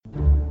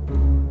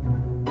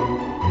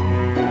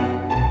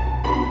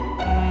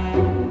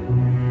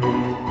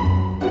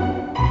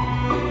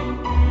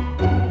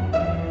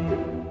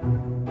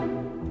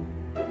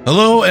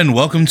Hello and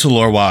welcome to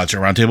Lore Watch, a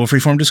roundtable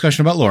freeform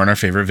discussion about lore and our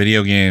favorite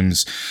video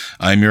games.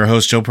 I'm your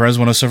host, Joe Perez,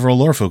 one of several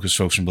lore-focused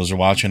folks from Blizzard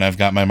Watch, and I've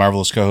got my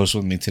marvelous co-host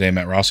with me today,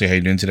 Matt Rossi. How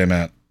you doing today,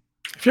 Matt?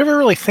 If you ever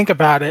really think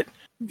about it,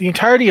 the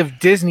entirety of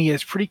Disney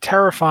is pretty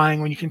terrifying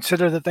when you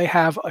consider that they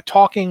have a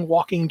talking,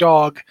 walking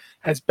dog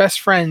as best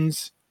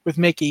friends with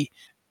Mickey,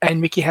 and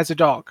Mickey has a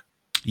dog.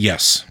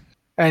 Yes.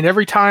 And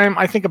every time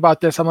I think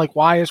about this, I'm like,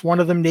 why is one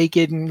of them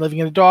naked and living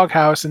in a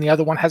doghouse and the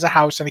other one has a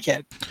house and a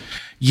kid?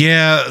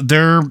 Yeah,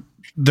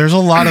 there's a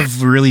lot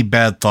of really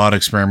bad thought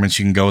experiments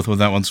you can go with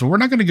that one, so we're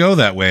not going to go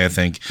that way, I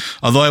think.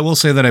 Although I will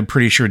say that I'm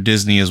pretty sure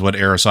Disney is what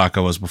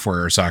Arasaka was before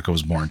Arasaka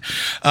was born.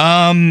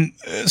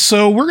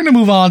 So we're going to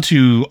move on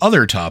to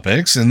other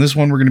topics, and this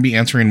one we're going to be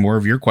answering more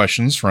of your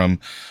questions from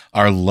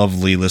our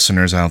lovely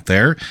listeners out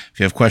there. If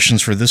you have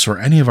questions for this or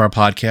any of our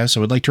podcasts, I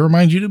would like to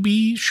remind you to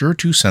be sure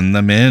to send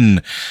them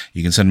in.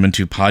 You can send them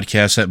into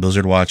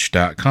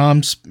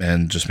podcast@blizzardwatch.com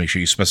and just make sure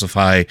you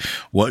specify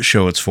what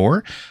show it's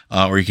for.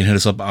 Or you can hit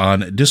us up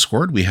on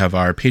Discord. We have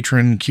our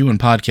Patreon Q and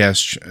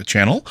podcast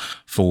channel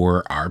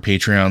for our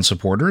Patreon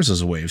supporters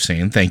as a way of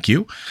saying thank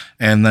you.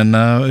 And then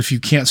if you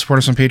can't support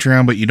us on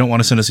Patreon, but you don't want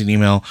to send us an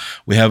email,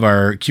 we have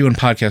our Q and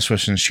podcast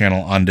questions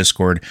channel on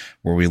Discord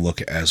where we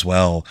look as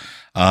well.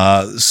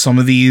 Some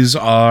of these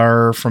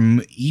are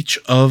from each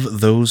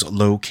of those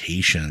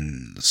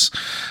locations,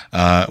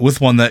 with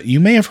one that you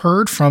may have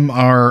heard from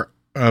our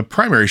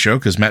primary show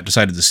because Matt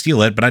decided to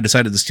steal it, but I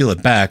decided to steal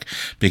it back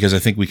because I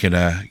think we could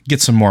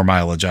get some more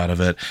mileage out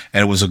of it,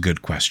 and it was a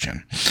good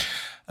question.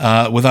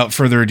 Without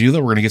further ado, though,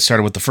 we're going to get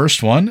started with the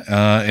first one,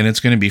 and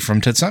it's going to be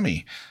from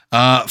Tetsumi.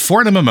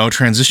 For an MMO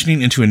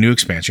transitioning into a new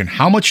expansion,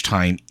 how much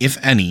time,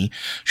 if any,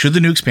 should the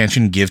new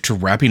expansion give to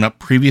wrapping up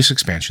previous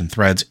expansion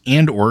threads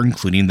and or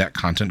including that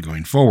content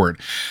going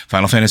forward?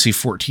 Final Fantasy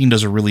XIV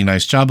does a really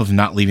nice job of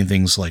not leaving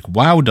things like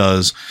WoW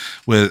does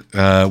with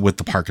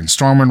the Park and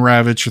Storm and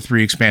Ravage for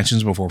 3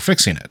 expansions before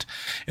fixing it.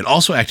 It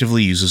also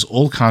actively uses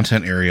old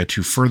content area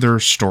to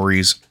further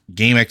stories,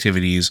 game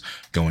activities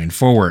going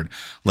forward,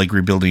 like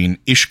rebuilding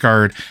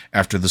Ishgard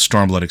after the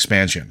Stormblood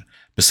expansion.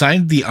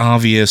 Beside the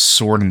obvious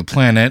Sword in the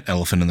Planet,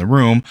 Elephant in the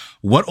Room,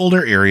 what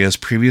older areas,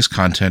 previous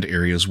content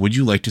areas, would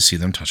you like to see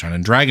them touch on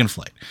in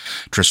Dragonflight?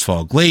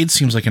 Tristfall Glade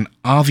seems like an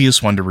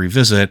obvious one to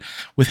revisit,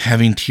 with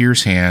having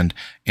Tyr's Hand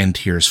and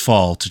Tyr's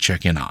Fall to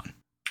check in on.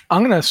 I'm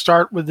going to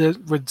start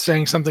with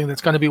saying something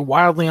that's going to be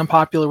wildly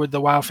unpopular with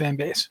the WoW fan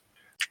base.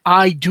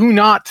 I do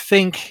not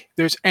think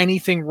there's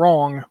anything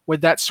wrong with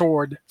that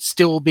sword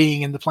still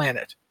being in the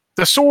planet.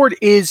 The sword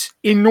is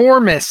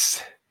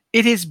enormous.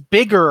 It is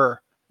bigger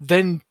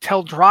than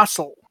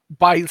Teldrassil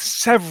by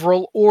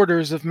several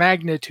orders of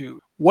magnitude.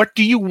 What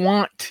do you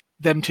want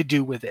them to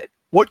do with it?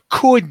 What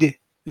could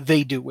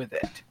they do with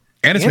it?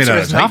 And it's made out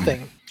of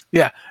nothing.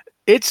 Yeah,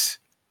 it's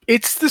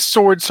the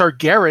sword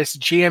Sargeras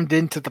jammed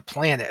into the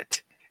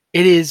planet.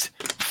 It is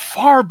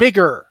far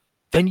bigger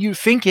than you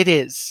think it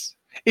is.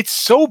 It's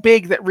so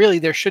big that really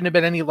there shouldn't have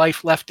been any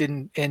life left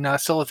in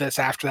Silithus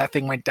after that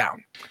thing went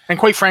down. And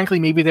quite frankly,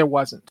 maybe there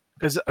wasn't.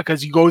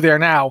 Because you go there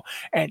now,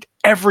 and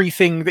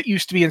everything that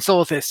used to be in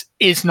Silithus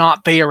is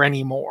not there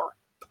anymore.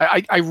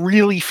 I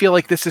really feel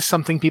like this is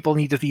something people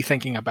need to be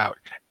thinking about.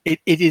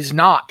 It is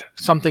not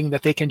something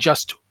that they can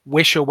just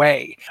wish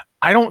away.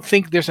 I don't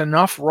think there's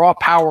enough raw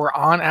power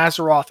on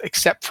Azeroth,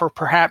 except for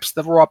perhaps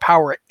the raw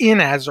power in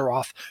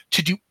Azeroth,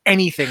 to do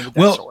anything with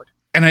that sword.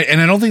 And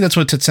I don't think that's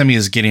what Tetsumi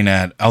is getting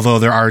at, although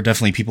there are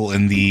definitely people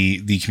in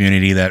the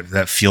community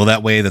that feel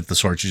that way, that the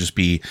sword should just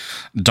be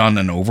done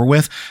and over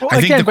with. Well,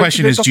 I think the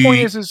question is, the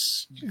point is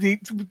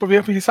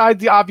besides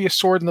the obvious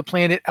sword in the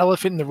planet,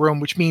 elephant in the room,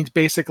 which means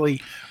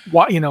basically,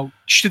 what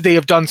should they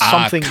have done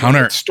something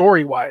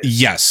story-wise?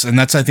 Yes, and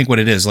that's I think what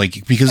it is,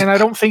 and I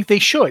don't think they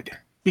should,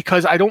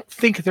 because I don't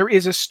think there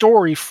is a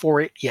story for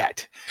it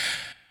yet.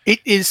 It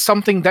is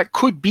something that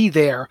could be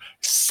there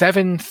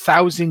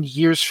 7,000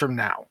 years from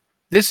now.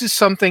 This is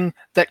something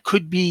that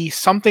could be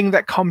something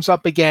that comes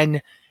up again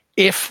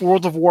if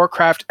World of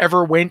Warcraft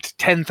ever went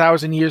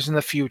 10,000 years in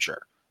the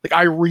future.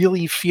 I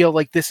really feel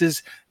like this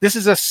is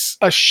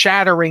a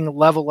shattering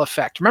level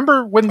effect.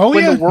 Remember when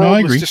the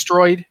world was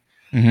destroyed?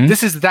 Mm-hmm.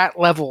 This is that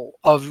level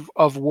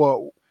of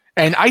woe.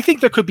 And I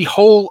think there could be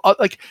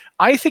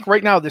I think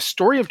right now the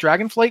story of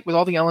Dragonflight with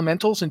all the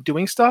elementals and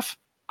doing stuff,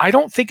 I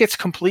don't think it's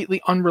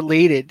completely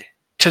unrelated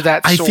to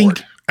that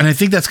sword. I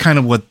think that's kind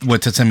of what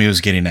Tetsumi was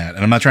getting at.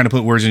 And I'm not trying to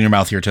put words in your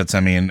mouth here,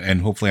 Tetsumi,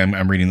 and hopefully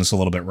I'm reading this a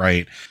little bit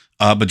right.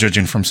 But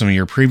judging from some of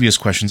your previous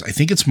questions, I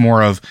think it's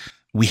more of,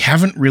 we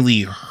haven't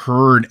really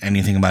heard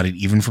anything about it,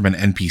 even from an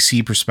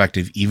NPC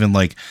perspective, even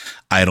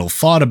idle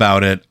thought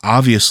about it,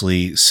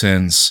 obviously,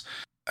 since,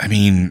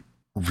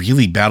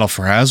 really Battle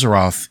for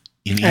Azeroth.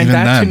 And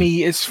that to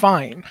me is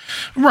fine.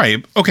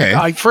 Right.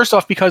 Okay. First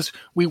off, because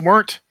we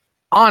weren't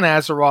on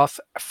Azeroth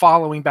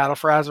following Battle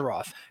for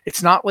Azeroth.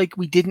 It's not like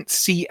we didn't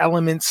see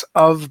elements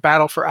of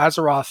Battle for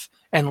Azeroth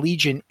and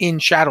Legion in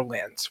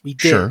Shadowlands. We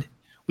did. Sure.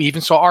 We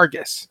even saw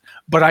Argus.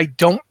 But I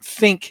don't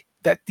think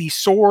that the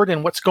sword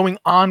and what's going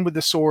on with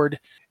the sword,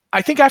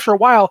 I think after a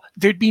while,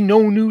 there'd be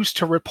no news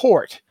to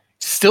report.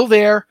 Still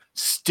there,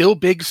 still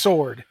big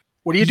sword.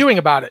 What are you doing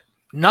about it?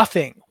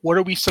 Nothing. What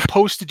are we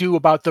supposed to do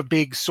about the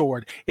big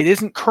sword? It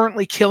isn't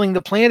currently killing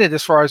the planet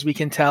as far as we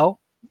can tell.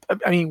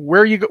 I mean,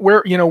 we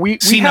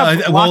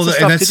have lots of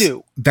stuff to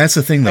do. That's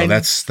the thing, though. And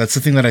that's the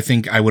thing that I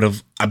think I would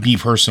have, me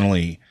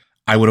personally,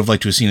 I would have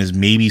liked to have seen is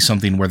maybe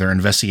something where they're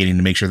investigating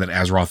to make sure that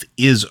Azeroth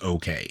is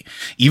okay.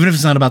 Even if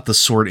it's not about the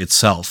sword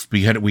itself.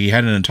 We had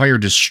an entire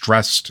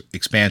distressed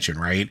expansion,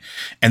 right?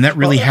 And that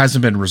really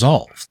hasn't been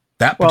resolved.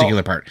 That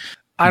particular part.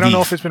 I don't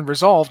know if it's been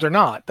resolved or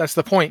not. That's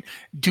the point.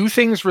 Do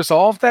things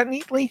resolve that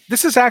neatly?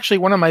 This is actually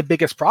one of my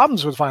biggest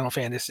problems with Final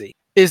Fantasy,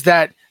 is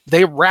that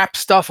they wrap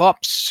stuff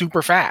up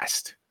super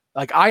fast.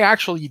 Like, I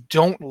actually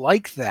don't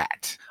like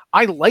that.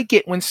 I like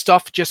it when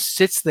stuff just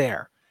sits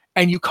there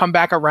and you come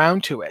back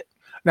around to it.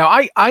 Now,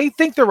 I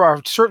think there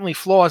are certainly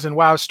flaws in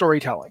WoW's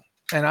storytelling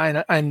or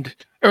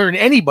in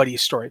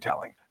anybody's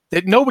storytelling.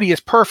 That nobody is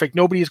perfect.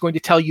 Nobody is going to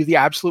tell you the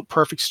absolute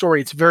perfect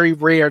story. It's very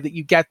rare that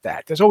you get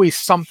that. There's always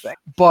something.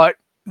 But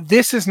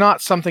this is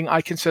not something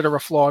I consider a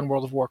flaw in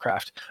World of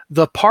Warcraft.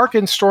 The park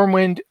in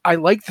Stormwind, I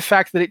like the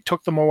fact that it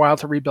took them a while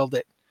to rebuild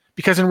it.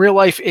 Because in real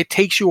life, it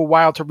takes you a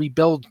while to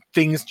rebuild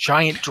things.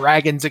 Giant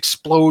dragons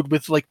explode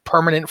with like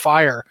permanent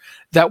fire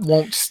that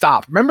won't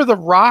stop. Remember the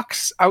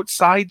rocks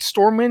outside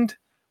Stormwind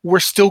were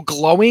still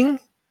glowing?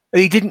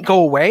 They didn't go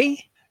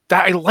away?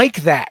 I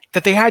like that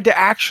they had to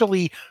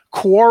actually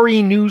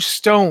quarry new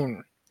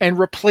stone and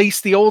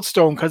replace the old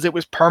stone because it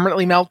was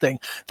permanently melting.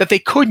 That they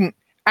couldn't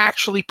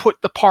actually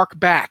put the park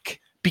back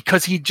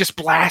because he just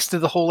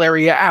blasted the whole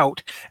area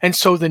out. And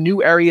so the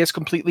new area is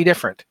completely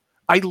different.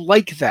 I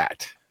like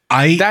that.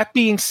 That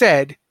being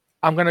said,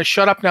 I'm going to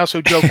shut up now so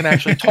Joe can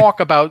actually talk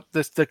about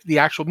the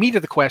actual meat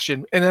of the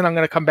question, and then I'm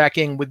going to come back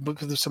in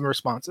with some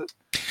responses.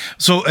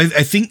 So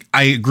I think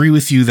I agree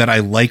with you that I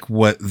like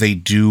what they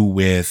do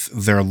with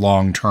their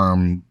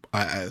long-term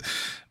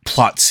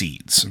plot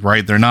seeds,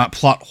 right? They're not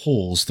plot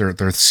holes.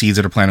 They're seeds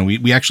that are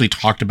planted. We actually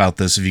talked about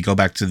this. If you go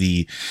back to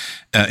the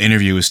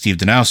interview with Steve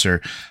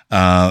Denouser,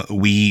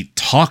 we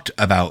talked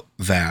about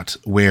that,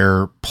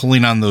 where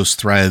pulling on those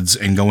threads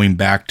and going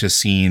back to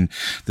seeing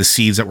the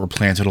seeds that were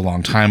planted a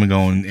long time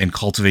ago and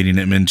cultivating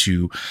them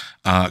into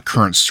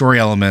current story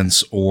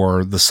elements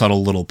or the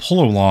subtle little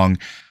pull along,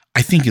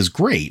 I think is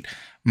great.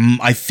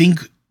 I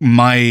think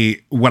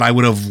what I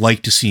would have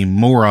liked to see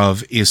more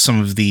of is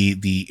some of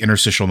the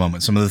interstitial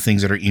moments, some of the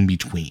things that are in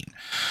between,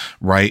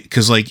 right?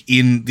 Because like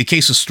in the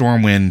case of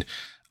Stormwind,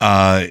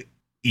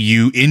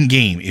 you in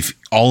game, if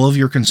all of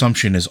your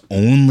consumption is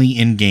only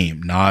in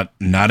game, not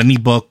any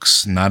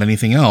books, not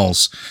anything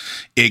else,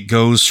 it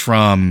goes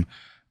from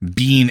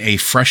being a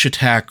fresh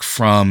attack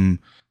from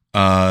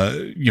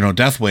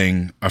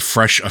Deathwing, a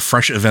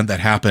fresh event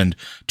that happened,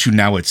 to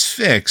now it's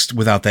fixed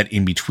without that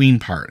in between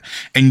part.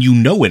 And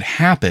it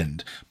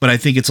happened, but I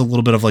think it's a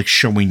little bit of like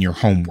showing your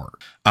homework.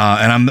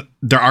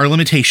 There are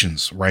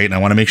limitations, right? And I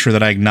want to make sure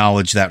that I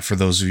acknowledge that for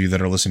those of you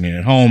that are listening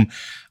at home.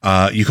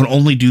 You can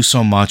only do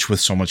so much with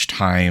so much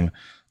time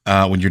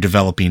when you're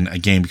developing a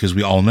game, because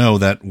we all know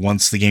that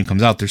once the game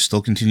comes out, they're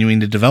still continuing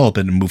to develop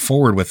it and move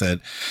forward with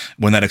it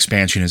when that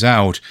expansion is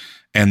out.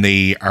 And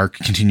they are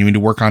continuing to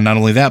work on not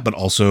only that, but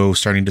also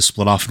starting to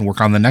split off and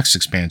work on the next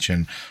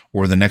expansion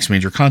or the next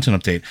major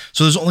content update.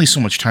 So there's only so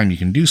much time you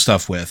can do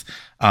stuff with.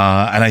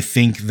 And I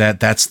think that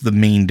that's the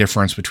main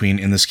difference between,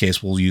 in this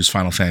case, we'll use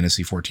Final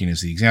Fantasy XIV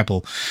as the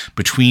example,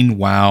 between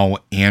WoW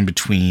and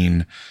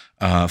between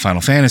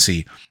Final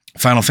Fantasy.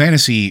 Final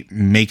Fantasy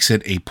makes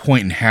it a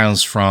point and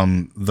has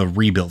from the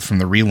rebuild, from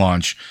the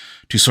relaunch,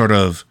 to sort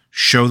of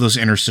show those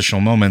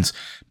interstitial moments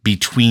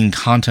between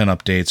content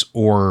updates,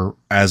 or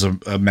as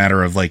a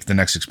matter of like the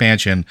next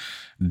expansion,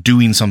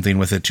 doing something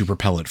with it to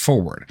propel it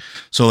forward.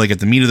 So like at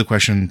the meat of the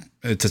question,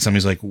 to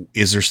somebody's like,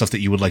 is there stuff that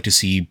you would like to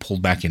see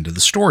pulled back into the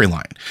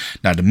storyline?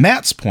 Now, to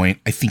Matt's point,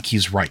 I think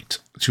he's right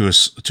to a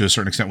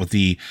certain extent with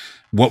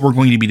what we're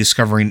going to be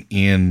discovering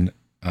in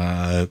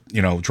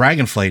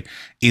Dragonflight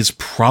is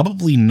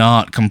probably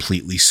not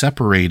completely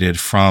separated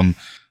from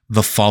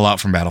the fallout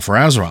from Battle for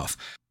Azeroth.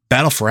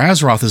 Battle for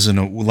Azeroth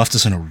left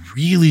us in a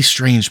really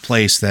strange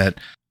place that,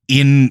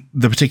 in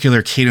the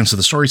particular cadence of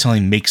the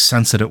storytelling, makes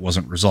sense that it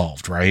wasn't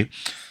resolved, right?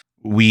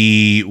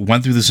 We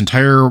went through this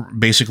entire,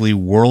 basically,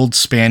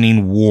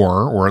 world-spanning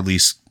war, or at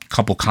least a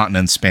couple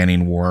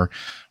continent-spanning war,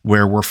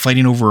 where we're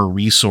fighting over a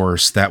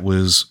resource that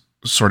was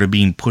sort of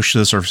being pushed to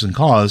the surface and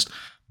caused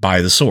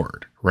by the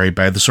sword, right?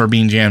 By the sword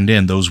being jammed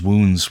in, those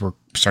wounds were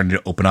starting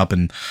to open up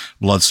and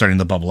blood starting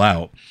to bubble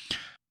out.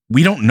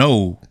 We don't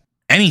know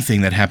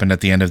anything that happened at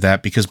the end of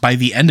that, because by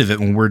the end of it,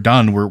 when we're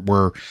done,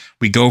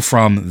 we go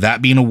from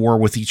that being a war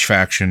with each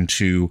faction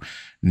to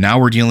now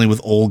we're dealing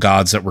with old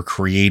gods that were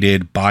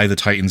created by the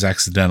Titans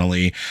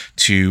accidentally,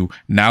 to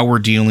now we're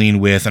dealing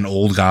with an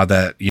old god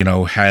that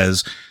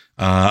has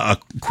a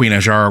Queen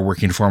Azshara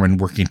working for him and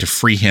working to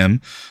free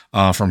him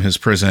from his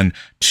prison,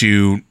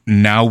 to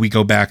now we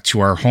go back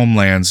to our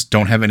homelands,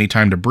 don't have any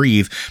time to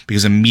breathe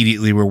because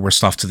immediately we're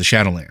stuffed to the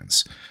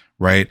Shadowlands,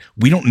 right?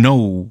 We don't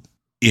know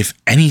if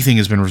anything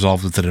has been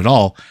resolved with it at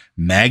all,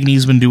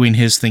 Magni's been doing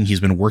his thing. He's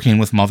been working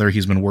with Mother.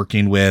 He's been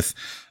working with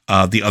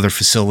the other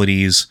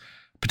facilities.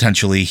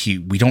 Potentially,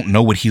 we don't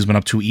know what he's been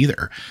up to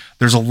either.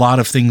 There's a lot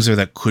of things there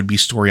that could be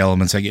story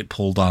elements that get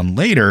pulled on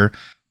later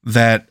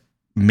that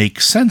make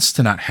sense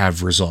to not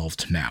have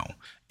resolved now.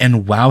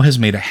 And WoW has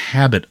made a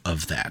habit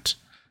of that.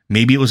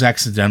 Maybe it was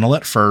accidental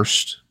at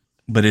first,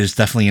 but it is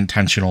definitely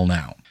intentional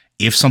now.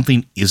 If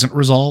something isn't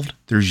resolved,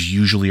 there's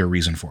usually a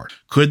reason for it.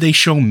 Could they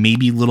show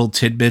maybe little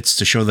tidbits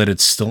to show that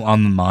it's still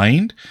on the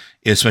mind,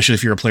 especially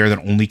if you're a player that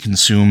only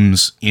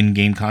consumes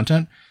in-game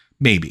content?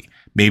 Maybe.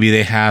 Maybe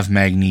they have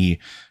Magni,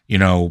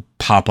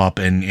 pop up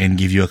and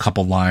give you a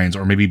couple lines,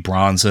 or maybe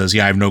Braun says,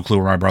 yeah, I have no clue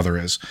where my brother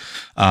is.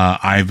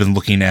 I've been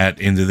looking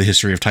into the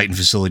history of Titan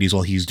facilities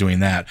while he's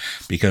doing that,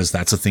 because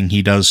that's a thing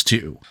he does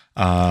too.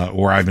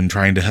 Or I've been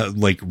trying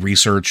to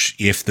research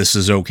if this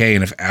is okay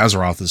and if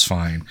Azeroth is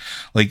fine.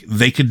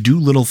 They could do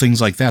little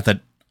things like that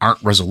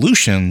aren't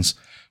resolutions,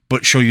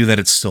 but show you that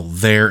it's still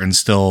there and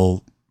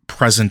still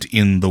present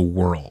in the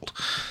world.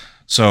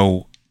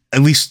 So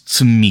at least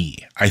to me,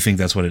 I think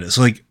that's what it is.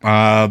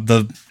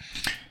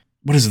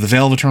 What is it? The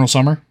Veil of Eternal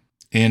Summer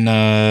in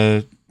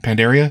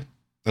Pandaria?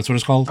 That's what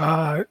it's called?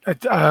 I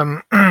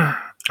don't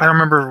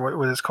remember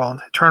what it's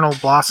called. Eternal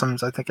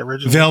Blossoms, I think,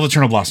 originally. Veil of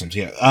Eternal Blossoms,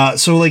 yeah.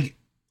 So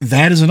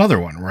that is another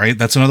one, right?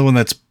 That's another one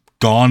that's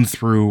gone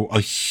through a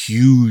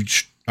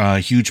huge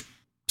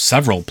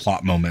several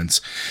plot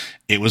moments.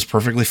 It was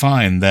perfectly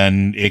fine.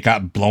 Then it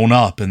got blown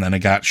up, and then it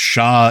got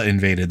Shah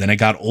invaded. Then it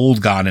got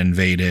Oldgon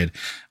invaded.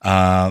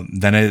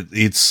 Then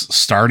it's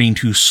starting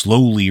to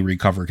slowly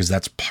recover, because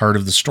that's part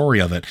of the story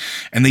of it.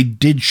 And they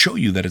did show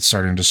you that it's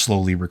starting to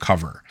slowly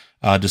recover,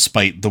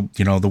 despite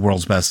the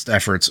world's best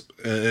efforts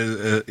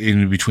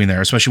in between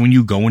there. Especially when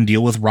you go and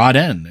deal with Rod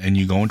N, and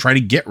you go and try to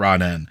get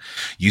Rod N,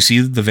 you see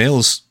the Veil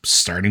is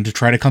starting to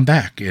try to come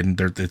back, and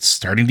it's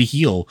starting to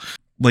heal.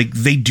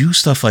 They do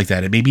stuff like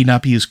that. It may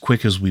not be as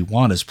quick as we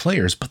want as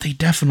players, but they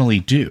definitely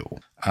do.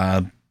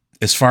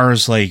 As far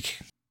as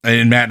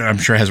and Matt, I'm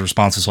sure has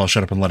responses, so I'll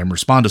shut up and let him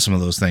respond to some of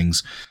those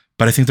things.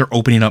 But I think they're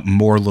opening up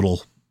more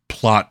little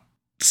plot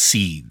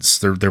seeds.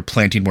 They're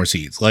planting more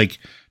seeds, like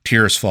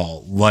Tyr's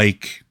Fall,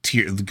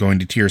 going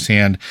to Tyr's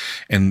Hand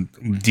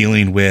and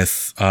dealing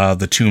with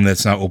the tomb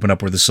that's now opened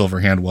up where the Silver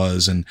Hand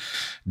was, and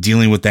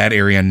dealing with that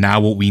area. Now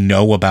what we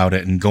know about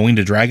it, and going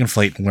to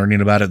Dragonflight and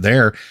learning about it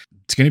there.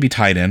 It's going to be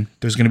tied in.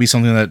 There's going to be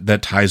something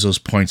that ties those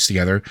points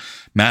together.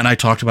 Matt and I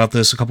talked about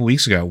this a couple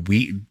weeks ago.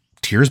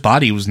 Tyr's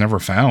body was never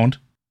found.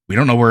 We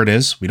don't know where it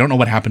is. We don't know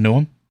what happened to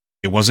him.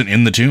 It wasn't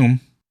in the tomb.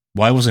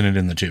 Why wasn't it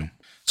in the tomb?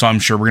 So I'm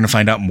sure we're going to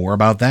find out more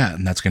about that.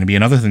 And that's going to be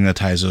another thing that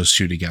ties those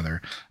two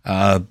together.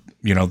 The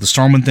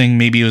Stormwind thing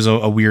maybe was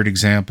a weird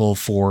example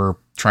for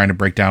trying to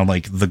break down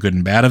the good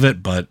and bad of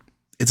it, but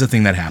it's a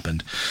thing that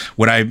happened.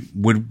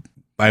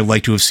 I'd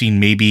like to have seen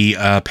maybe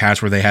a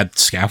patch where they had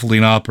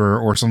scaffolding up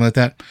or something like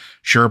that.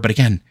 Sure. But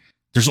again,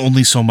 there's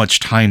only so much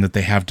time that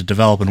they have to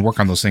develop and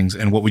work on those things.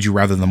 And what would you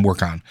rather them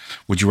work on?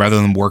 Would you rather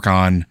them work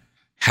on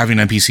having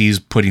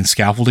NPCs putting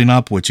scaffolding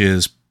up, which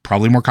is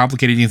probably more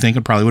complicated than you think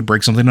and probably would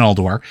break something in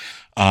Ulduar?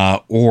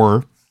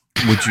 Or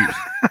would you...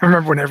 I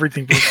remember when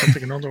everything broke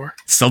something in Ulduar.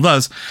 Still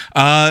does.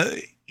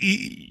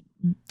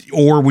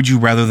 Or would you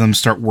rather them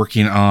start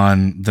working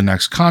on the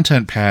next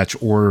content patch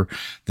or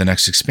the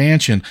next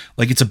expansion?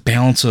 It's a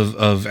balance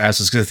of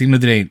assets. Because at the end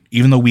of the day,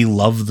 even though we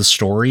love the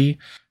story,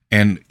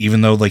 and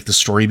even though the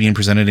story being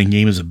presented in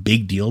game is a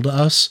big deal to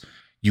us,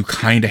 you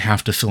kind of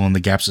have to fill in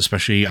the gaps,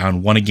 especially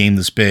on a game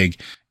this big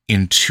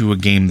into a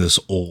game this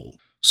old.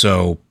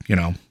 So,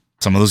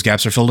 some of those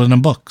gaps are filled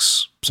in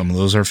books. Some of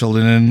those are filled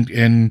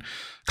in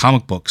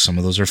comic books. Some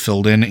of those are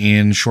filled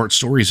in short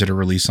stories that are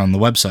released on the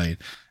website.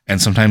 And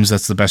sometimes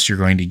that's the best you're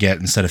going to get,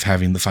 instead of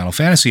having the Final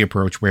Fantasy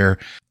approach where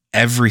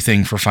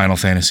everything for Final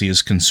Fantasy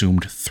is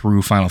consumed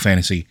through Final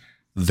Fantasy.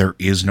 There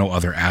is no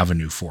other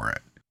avenue for it.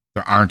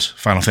 There aren't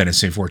Final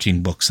Fantasy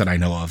 14 books that I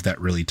know of that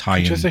really tie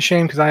in. It's just a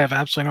shame, because I have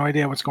absolutely no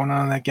idea what's going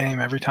on in that game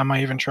every time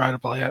I even try to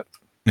play it.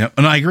 Yeah,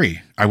 and I agree.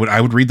 I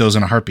would read those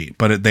in a heartbeat,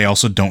 but they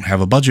also don't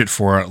have a budget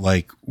for it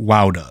like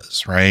WoW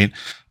does, right?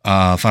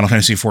 Final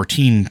Fantasy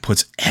 14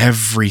 puts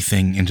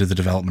everything into the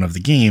development of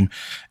the game,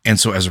 and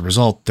so as a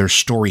result, their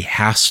story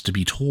has to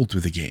be told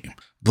through the game.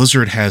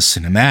 Blizzard has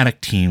cinematic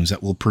teams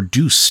that will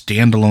produce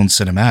standalone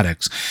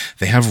cinematics.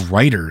 They have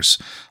writers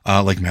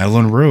like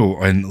Madeline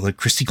Rue and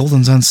Christy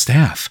Golden's on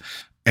staff,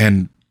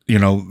 and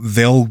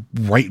they'll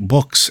write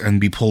books and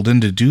be pulled in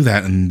to do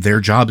that, and their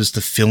job is to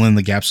fill in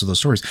the gaps of those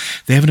stories.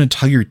 They have an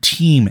entire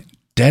team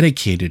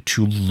dedicated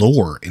to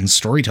lore and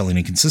storytelling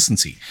and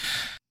consistency.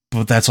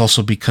 But that's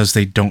also because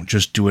they don't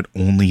just do it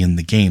only in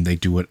the game. They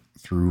do it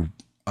through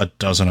a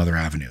dozen other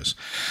avenues.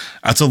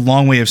 That's a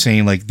long way of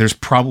saying there's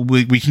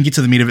probably, we can get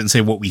to the meat of it and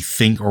say what we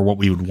think or what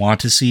we would want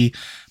to see,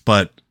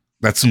 but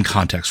that's some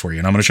context for you.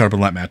 And I'm going to shut up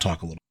and let Matt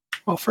talk a little.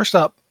 Well, first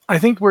up, I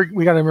think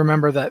we got to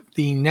remember that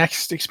the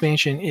next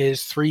expansion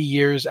is 3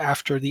 years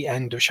after the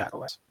end of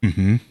Shadowlands.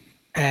 Mm-hmm.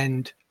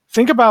 And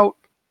think about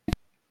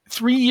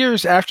 3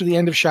 years after the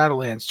end of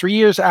Shadowlands, 3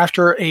 years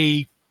after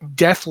a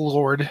Death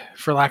Lord,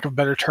 for lack of a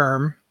better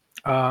term.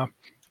 I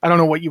don't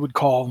know what you would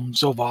call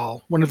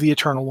Zoval, one of the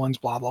Eternal Ones,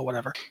 blah, blah,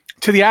 whatever.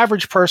 To the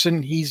average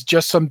person, he's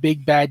just some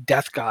big bad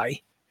death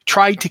guy.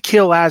 Tried to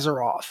kill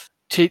Azeroth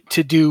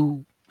to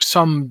do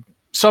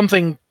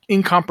something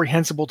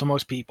incomprehensible to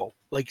most people.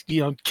 Like,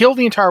 kill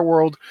the entire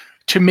world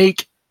to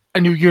make a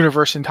new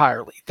universe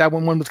entirely. That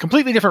one with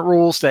completely different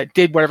rules that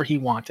did whatever he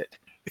wanted.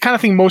 The kind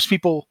of thing most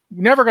people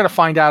never going to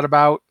find out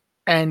about,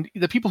 and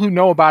the people who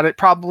know about it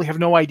probably have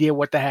no idea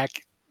what the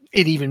heck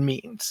it even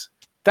means.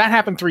 That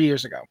happened 3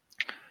 years ago.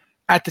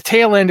 At the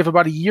tail end of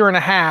about a year and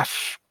a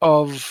half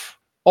of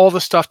all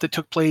the stuff that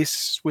took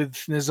place with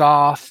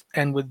N'Zoth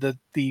and with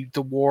the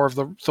War of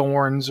the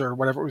Thorns, or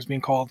whatever it was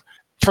being called,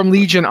 from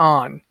Legion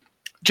on,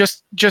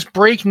 just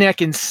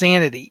breakneck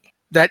insanity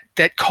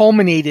that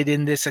culminated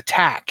in this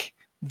attack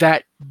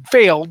that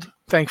failed,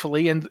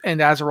 thankfully, and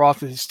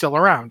Azeroth is still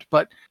around.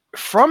 But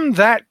from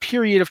that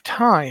period of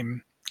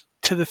time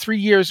to the 3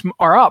 years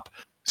are up,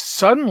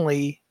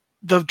 suddenly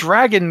the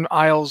Dragon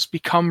Isles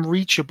become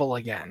reachable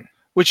again,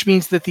 which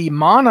means that the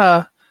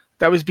mana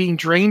that was being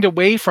drained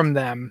away from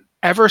them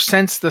ever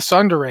since the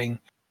Sundering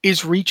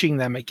is reaching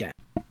them again.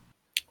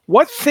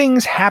 What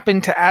things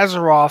happened to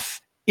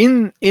Azeroth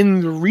in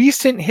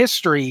recent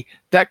history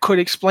that could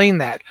explain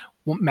that?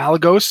 Well,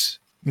 Malygos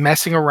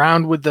messing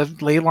around with the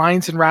ley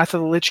lines in Wrath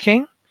of the Lich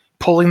King,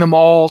 pulling them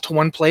all to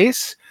one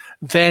place.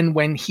 Then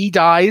when he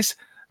dies,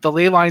 the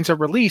ley lines are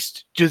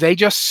released. Do they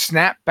just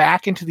snap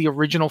back into the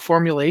original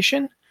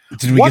formulation?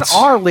 What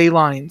are ley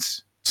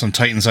lines? Some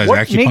Titan-sized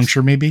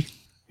acupuncture, maybe?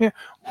 Yeah,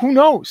 who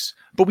knows?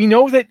 But we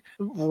know that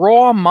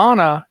raw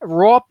mana,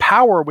 raw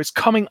power was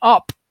coming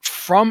up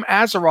from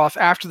Azeroth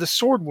after the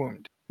sword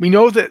wound. We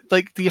know that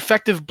the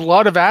effective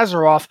blood of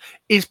Azeroth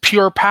is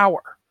pure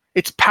power.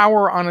 It's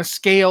power on a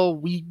scale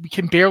we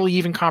can barely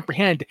even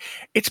comprehend.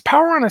 It's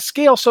power on a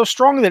scale so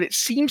strong that it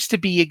seems to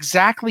be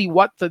exactly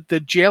what the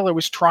jailer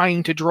was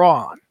trying to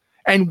draw on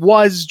and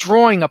was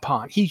drawing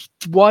upon. He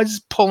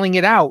was pulling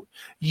it out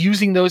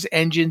using those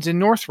engines in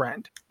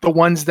Northrend, the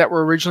ones that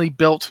were originally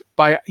built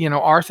by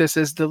Arthas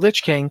as the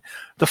Lich King,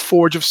 the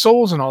Forge of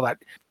Souls and all that.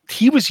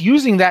 He was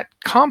using that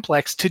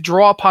complex to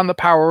draw upon the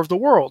power of the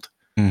world.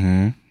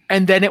 Mm-hmm.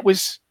 And then it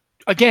was,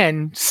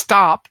 again,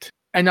 stopped.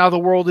 And now the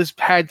world has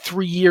had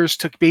 3 years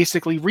to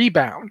basically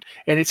rebound.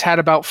 And it's had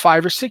about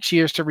 5 or 6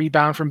 years to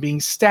rebound from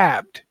being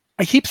stabbed.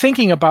 I keep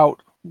thinking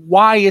about,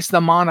 why is the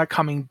mana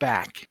coming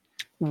back?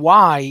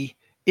 Why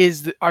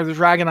are the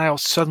Dragon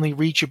Isles suddenly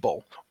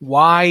reachable?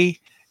 Why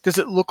does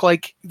it look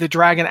like the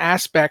dragon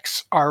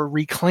aspects are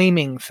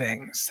reclaiming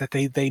things that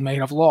they may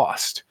have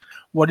lost?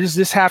 What does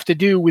this have to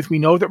do with, we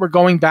know that we're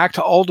going back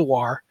to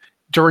Ulduar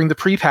during the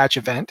pre-patch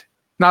event.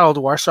 Not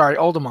Ulduar, sorry,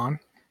 Uldaman.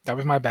 That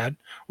was my bad.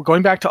 We're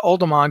going back to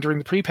Uldaman during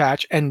the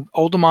pre-patch, and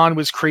Uldaman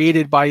was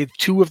created by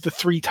 2 of the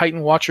 3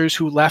 Titan Watchers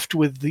who left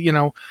with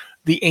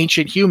the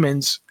ancient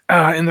humans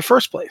in the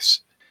first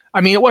place.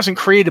 I mean, it wasn't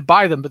created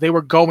by them, but they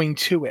were going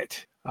to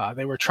it.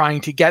 They were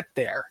trying to get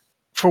there.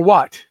 For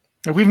what?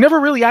 We've never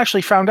really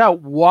actually found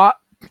out what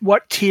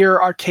Tyr,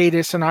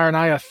 Arcadis, and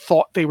Ironia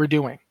thought they were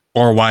doing.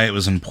 Or why it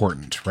was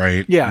important,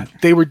 right? Yeah,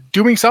 they were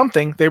doing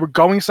something. They were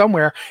going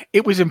somewhere.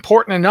 It was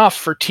important enough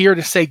for Tyr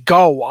to say,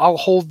 go, I'll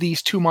hold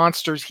these 2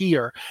 monsters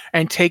here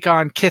and take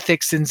on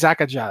Kithix and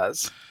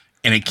Zakajaz.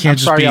 And it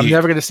can't I'm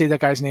never going to say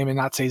that guy's name and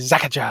not say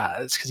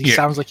Zakajaz, because he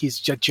sounds like he's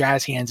just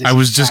jazz hands. I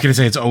was just going to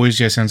say it's always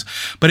jazz hands.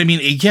 But I mean,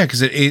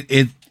 because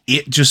it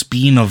just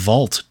being a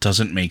vault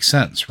doesn't make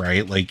sense,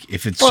 right? Like,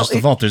 if it's just a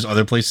vault, there's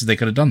other places they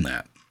could have done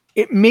that.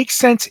 It makes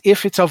sense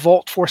if it's a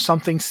vault for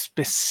something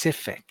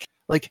specific.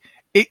 Like,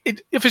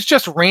 if it's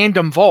just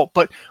random vault,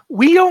 but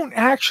we don't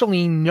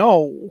actually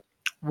know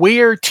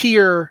where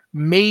Tyr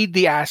made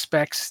the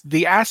aspects,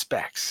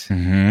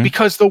 Mm-hmm.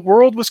 because the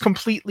world was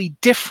completely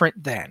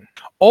different then.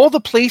 All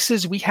the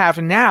places we have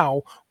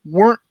now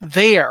weren't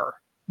there.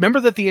 Remember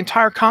that the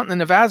entire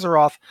continent of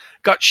Azeroth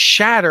got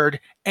shattered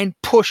and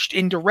pushed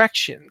in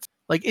directions.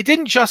 Like, it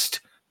didn't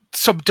just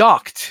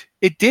subduct.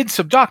 It did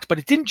subduct, but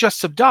it didn't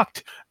just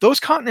subduct. Those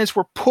continents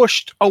were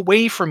pushed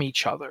away from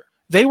each other.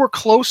 They were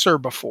closer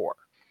before.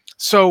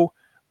 So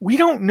we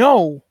don't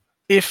know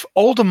if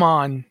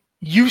Uldaman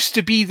used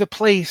to be the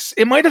place.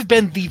 It might have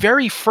been the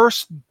very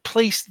first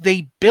place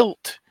they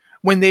built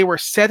when they were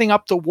setting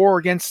up the war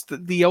against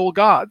the old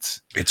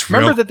gods.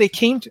 Remember that they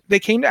came to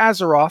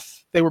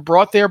Azeroth. They were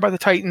brought there by the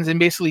Titans and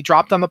basically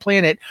dropped on the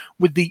planet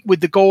with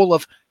the goal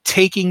of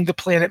taking the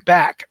planet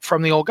back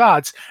from the old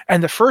gods.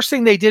 And the first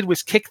thing they did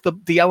was kick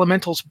the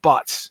elementals'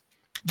 butts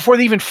before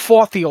they even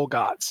fought the old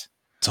gods.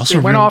 It's also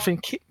went off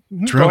and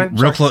it's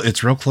real close.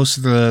 It's real close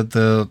to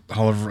the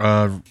Hall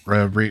of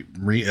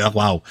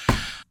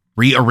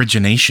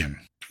Re-origination.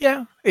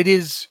 Yeah, it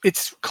is.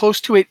 It's close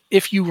to it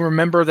if you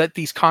remember that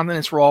these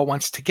continents were all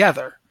once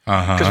together.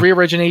 Because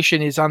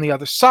Re-origination is on the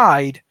other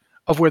side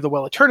of where the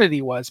Well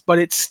Eternity was, but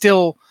it's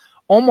still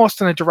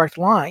almost in a direct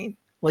line.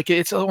 Like,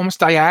 it's almost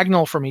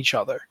diagonal from each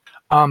other.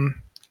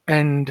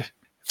 And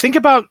think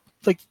about,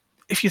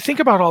 if you think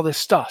about all this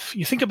stuff,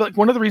 you think about,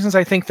 one of the reasons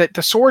I think that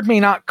the sword may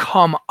not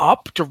come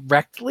up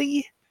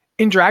directly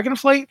in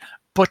Dragonflight,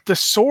 but the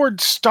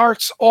sword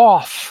starts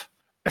off.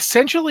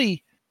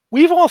 Essentially,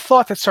 we've all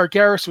thought that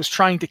Sargeras was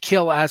trying to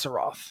kill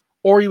Azeroth,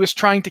 or he was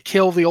trying to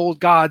kill the old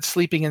god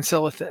sleeping in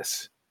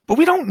Silithus. But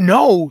we don't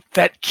know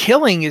that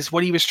killing is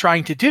what he was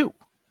trying to do.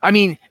 I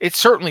mean, it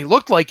certainly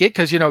looked like it,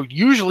 because,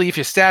 usually if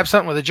you stab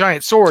something with a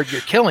giant sword,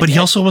 you're killing it. But he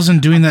also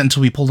wasn't doing that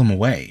until we pulled him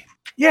away.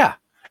 Yeah.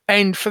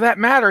 And for that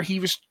matter,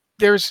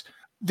 there's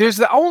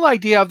the old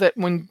idea that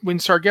when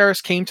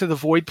Sargeras came to the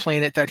Void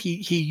Planet, that he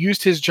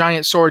used his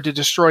giant sword to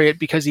destroy it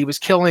because he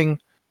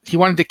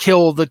wanted to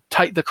kill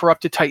the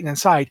corrupted Titan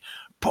inside.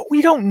 But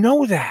we don't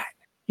know that,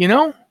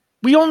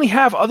 We only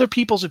have other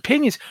people's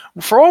opinions.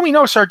 For all we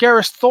know,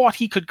 Sargeras thought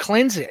he could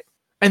cleanse it,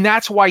 and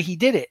that's why he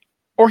did it.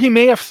 Or he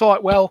may have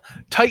thought, well,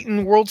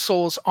 Titan world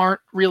souls aren't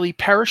really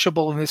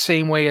perishable in the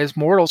same way as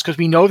mortals, because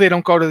we know they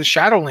don't go to the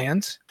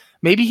Shadowlands.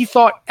 Maybe he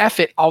thought, F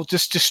it, I'll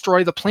just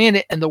destroy the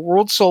planet and the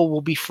world soul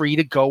will be free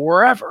to go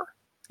wherever.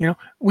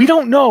 We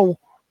don't know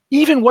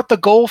even what the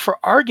goal for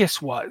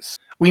Argus was.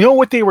 We know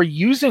what they were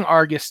using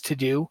Argus to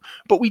do,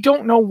 but we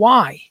don't know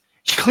why.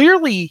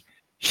 Clearly,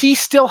 he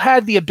still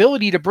had the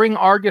ability to bring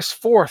Argus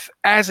forth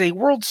as a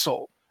world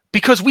soul,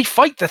 because we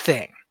fight the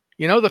thing.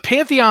 The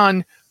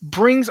Pantheon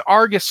brings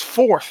Argus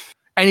forth,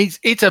 and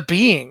it's a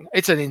being.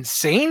 It's an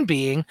insane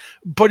being,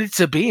 but it's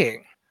a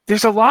being.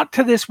 There's a lot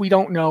to this we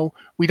don't know.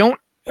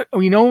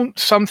 We know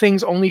some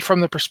things only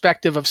from the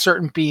perspective of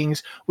certain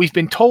beings. We've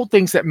been told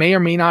things that may or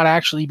may not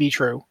actually be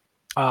true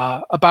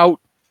about,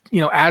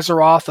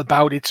 Azeroth,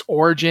 about its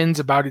origins,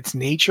 about its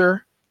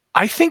nature.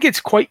 I think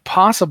it's quite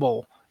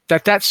possible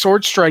that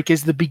sword strike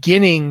is the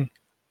beginning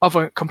of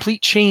a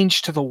complete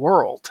change to the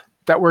world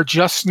that we're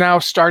just now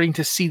starting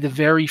to see the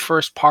very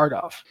first part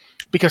of.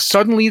 Because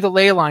suddenly the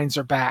ley lines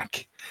are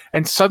back,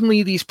 and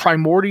suddenly these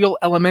primordial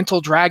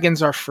elemental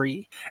dragons are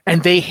free,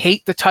 and they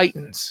hate the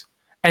Titans.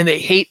 And they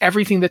hate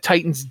everything the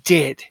Titans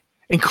did,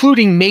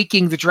 including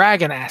making the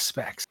dragon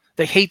aspects.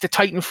 They hate the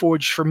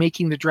Titanforge for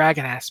making the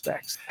dragon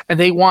aspects. And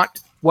they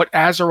want what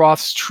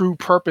Azeroth's true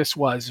purpose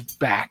was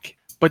back.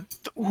 But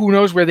who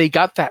knows where they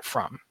got that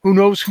from? Who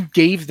knows who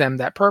gave them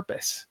that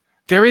purpose?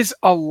 There is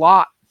a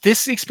lot.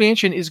 This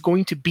expansion is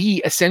going to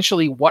be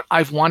essentially what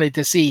I've wanted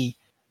to see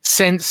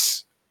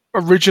since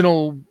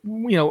original,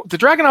 the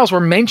Dragon Isles were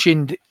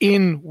mentioned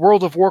in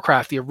World of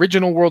Warcraft, the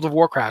original World of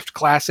Warcraft,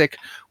 classic,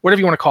 whatever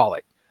you want to call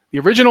it. The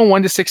original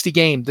 1 to 60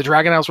 game, the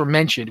Dragon Isles were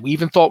mentioned. We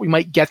even thought we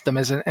might get them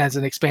as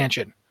an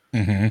expansion.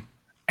 Mm-hmm.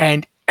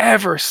 And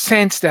ever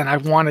since then,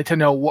 I've wanted to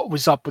know what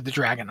was up with the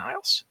Dragon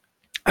Isles.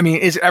 I mean,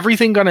 is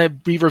everything going to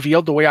be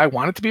revealed the way I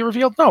want it to be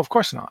revealed? No, of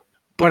course not.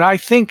 But I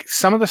think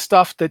some of the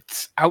stuff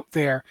that's out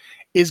there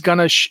is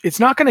it's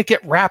not going to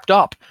get wrapped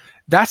up.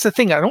 That's the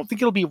thing. I don't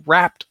think it'll be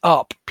wrapped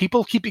up.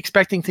 People keep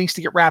expecting things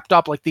to get wrapped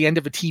up like the end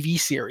of a TV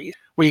series,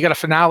 where you got a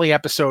finale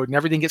episode and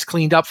everything gets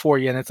cleaned up for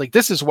you. And it's like,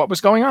 this is what was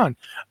going on.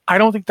 I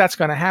don't think that's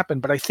going to happen.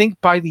 But I think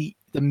by the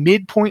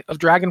midpoint of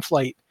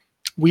Dragonflight,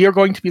 we are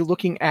going to be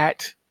looking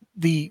at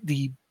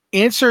the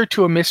answer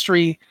to a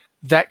mystery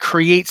that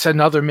creates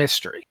another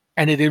mystery.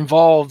 And it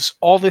involves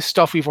all this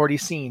stuff we've already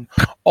seen,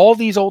 all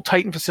these old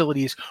Titan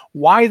facilities,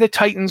 why the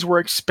Titans were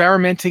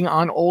experimenting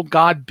on old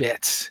god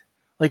bits,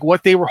 like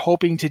what they were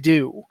hoping to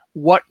do,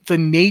 what the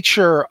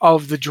nature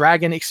of the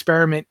dragon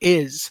experiment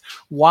is,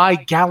 why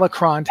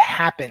Galakrond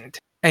happened,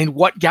 and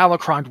what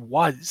Galakrond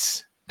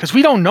was. Because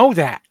we don't know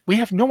that. We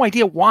have no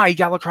idea why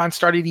Galakrond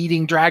started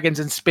eating dragons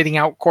and spitting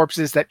out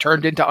corpses that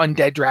turned into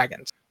undead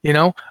dragons.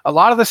 A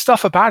lot of the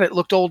stuff about it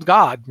looked old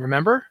god,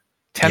 remember?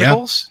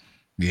 Tentacles?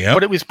 Yeah.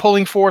 But it was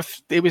pulling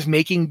forth, it was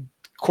making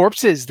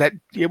corpses,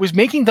 it was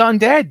making the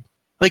undead.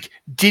 Like,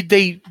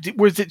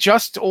 was it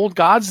just old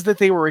gods that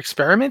they were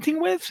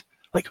experimenting with?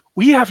 Like,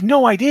 we have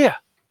no idea.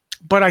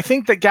 But I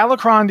think that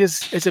Galakrond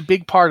is a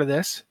big part of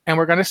this, and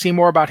we're going to see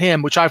more about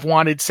him, which I've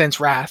wanted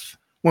since Wrath,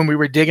 when we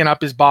were digging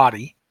up his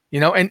body.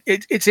 And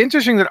it's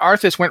interesting that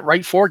Arthas went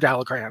right for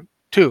Galakrond,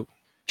 too.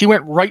 He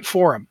went right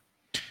for him.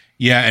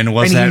 Yeah, and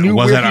was that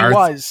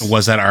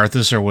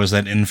Arthas, or was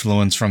that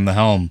influence from the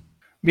Helm?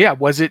 Yeah,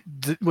 was it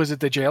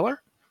the jailer?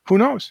 Who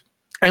knows?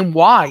 And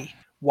why?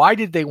 Why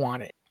did they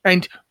want it?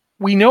 And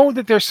we know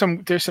that there's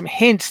some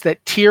hints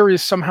that Tyr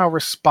is somehow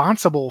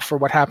responsible for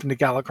what happened to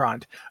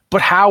Galakrond.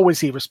 But how was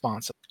he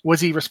responsible?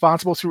 Was he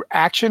responsible through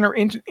action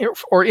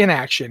or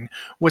inaction?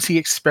 Was he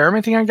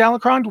experimenting on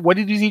Galakrond? What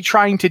is he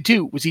trying to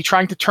do? Was he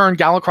trying to turn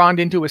Galakrond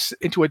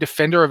into a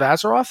defender of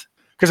Azeroth?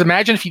 Because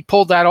imagine if he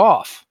pulled that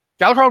off.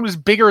 Galakrond was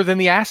bigger than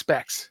the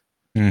aspects.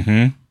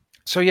 Mm-hmm.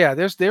 So yeah,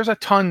 there's a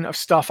ton of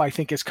stuff I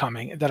think is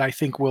coming that I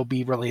think will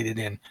be related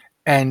in,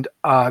 and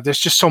there's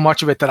just so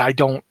much of it that I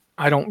don't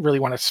really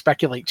want to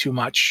speculate too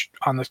much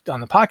on the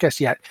podcast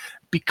yet,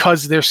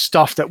 because there's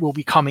stuff that will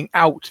be coming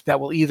out that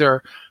will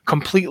either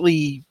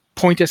completely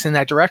point us in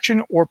that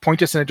direction or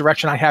point us in a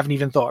direction I haven't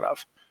even thought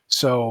of.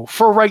 So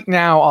for right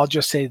now, I'll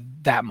just say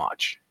that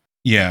much.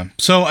 Yeah.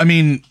 So I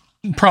mean,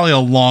 probably a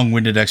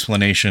long-winded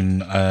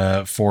explanation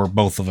for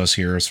both of us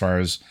here as far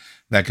as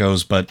that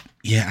goes, but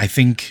yeah, I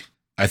think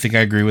I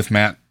agree with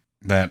Matt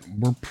that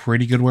we're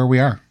pretty good where we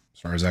are as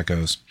far as that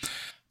goes.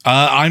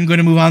 I'm going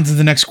to move on to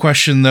the next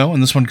question, though,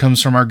 and this one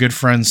comes from our good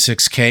friend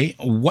 6K.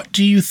 What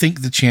do you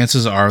think the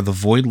chances are the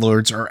Void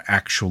Lords are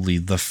actually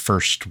the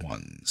first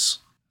ones?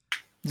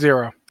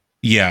 0.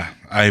 Yeah,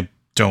 I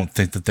don't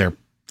think that they're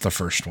the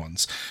first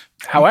ones.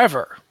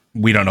 However,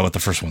 we don't know what the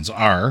first ones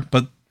are,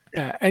 but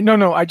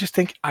no.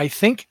 I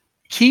think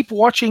keep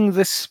watching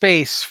this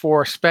space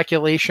for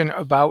speculation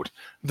about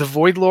the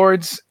Void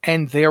Lords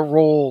and their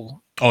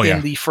role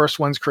in the first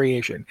one's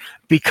creation,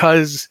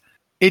 because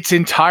it's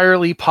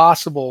entirely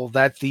possible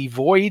that the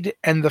Void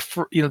and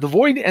the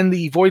Void and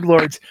the Void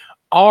Lords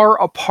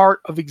are a part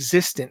of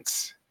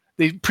existence.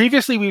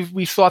 Previously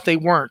we thought they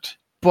weren't,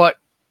 but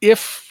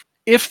if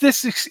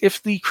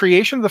the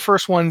creation of the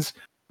first ones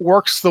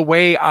works the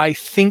way I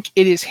think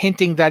it is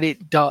hinting that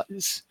it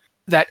does,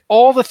 that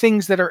all the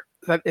things that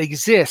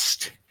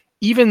exist,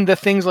 even the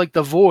things like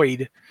the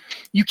Void,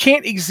 you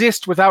can't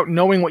exist without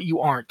knowing what you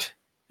aren't.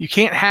 You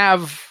can't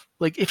have,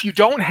 like, if you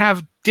don't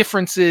have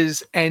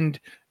differences, and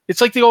it's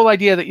like the old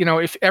idea that,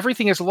 if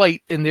everything is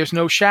light and there's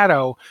no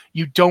shadow,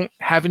 you don't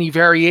have any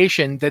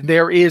variation, then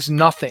there is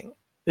nothing.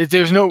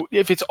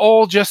 If it's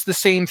all just the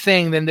same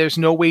thing, then there's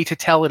no way to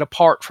tell it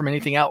apart from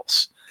anything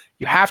else.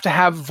 You have to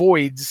have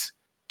voids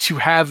to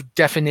have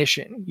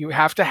definition. You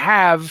have to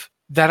have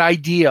that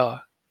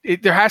idea.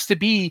 There has to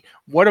be,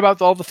 what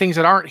about all the things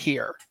that aren't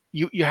here?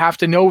 You have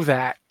to know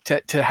that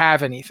to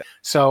have anything.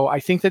 So I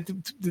think that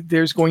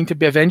there's going to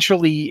be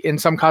eventually, in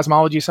some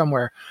cosmology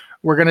somewhere,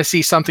 we're going to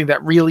see something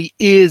that really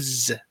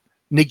is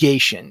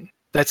negation.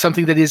 That's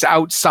something that is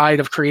outside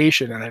of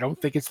creation, and I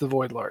don't think it's the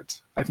Void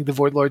Lords. I think the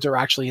Void Lords are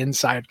actually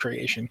inside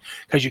creation,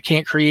 because you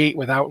can't create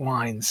without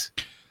lines.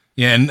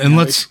 Yeah, and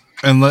let's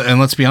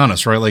be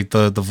honest, right? Like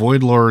the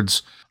Void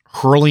Lords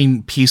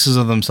hurling pieces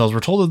of themselves.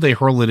 We're told that they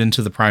hurl it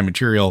into the prime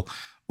material,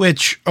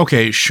 which,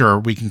 okay, sure,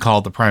 we can call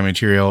it the prime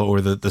material or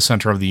the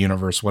center of the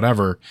universe,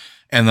 whatever.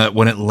 And that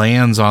when it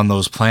lands on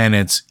those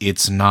planets,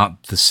 it's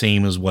not the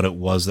same as what it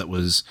was that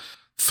was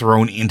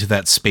thrown into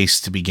that space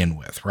to begin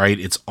with, right?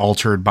 It's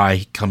altered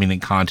by coming in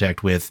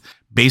contact with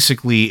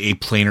basically a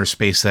planar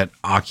space that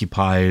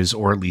occupies,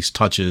 or at least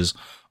touches,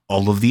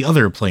 all of the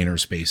other planar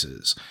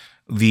spaces.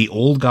 The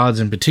old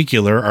gods in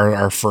particular are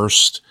our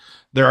first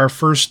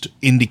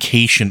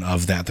indication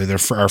of that.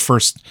 They're our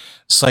first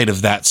sight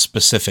of that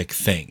specific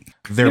thing.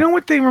 You know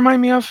what they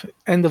remind me of,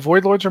 and the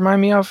Void Lords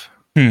remind me of?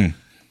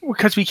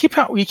 Because we keep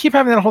having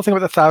that whole thing about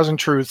the Thousand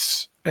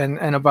Truths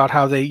and about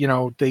how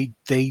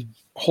they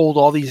hold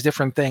all these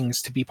different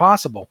things to be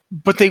possible,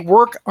 but they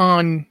work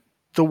on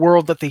the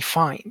world that they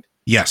find.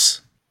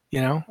 Yes.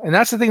 And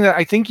that's the thing that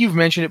I think you've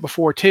mentioned it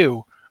before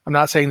too. I'm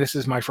not saying this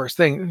is my first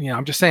thing.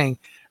 I'm just saying,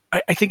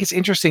 I think it's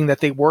interesting that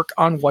they work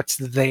on what's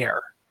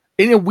there.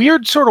 In a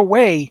weird sort of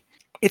way,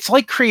 it's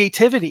like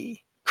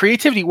creativity.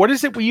 Creativity, what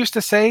is it we used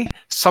to say?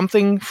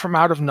 Something from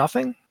out of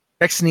nothing?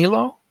 Ex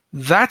nihilo?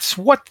 That's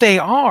what they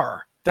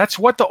are. That's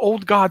what the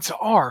old gods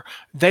are.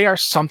 They are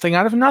something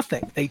out of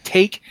nothing. They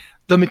take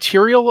the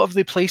material of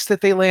the place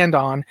that they land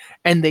on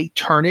and they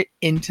turn it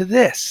into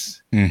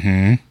this.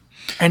 Mm-hmm.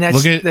 And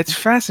that's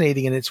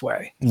fascinating in its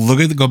way.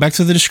 Go back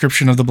to the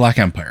description of the Black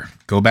Empire.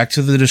 Go back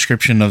to the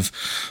description of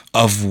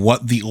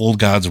what the old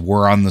gods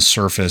were on the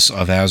surface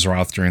of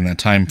Azeroth during that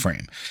time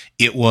frame.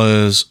 It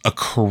was a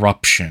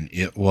corruption.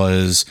 It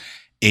was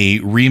a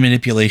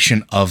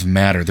remanipulation of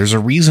matter. There's a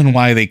reason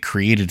why they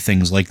created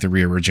things like the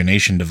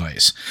reorigination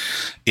device.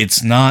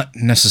 It's not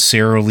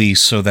necessarily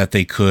so that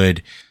they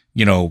could,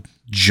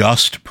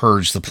 just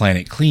purge the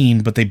planet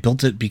clean, but they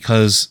built it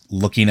because,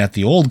 looking at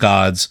the old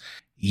gods,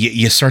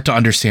 you start to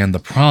understand the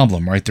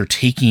problem, right? They're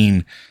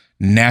taking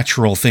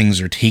natural things,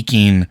 or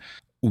taking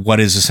what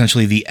is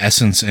essentially the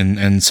essence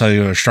and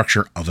cellular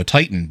structure of a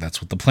Titan.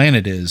 That's what the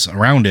planet is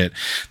around it.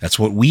 That's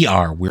what we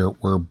are.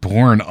 We're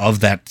born of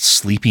that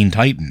sleeping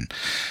Titan.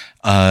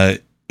 And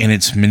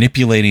it's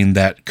manipulating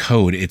that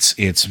code.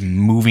 It's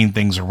moving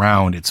things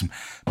around. It's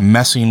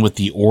messing with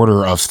the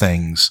order of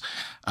things.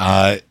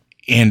 But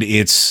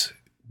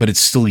it's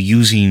still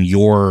using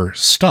your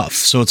stuff.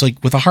 So it's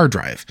like with a hard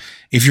drive.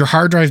 If your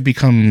hard drive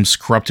becomes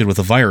corrupted with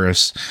a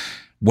virus,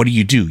 what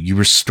do? You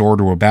restore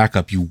to a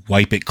backup, you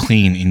wipe it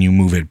clean, and you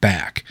move it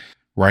back,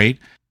 right?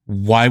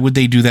 Why would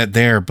they do that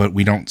there, but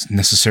we don't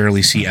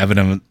necessarily see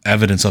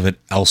evidence of it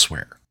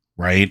elsewhere,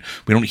 right?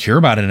 We don't hear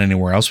about it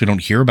anywhere else. We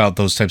don't hear about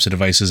those types of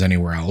devices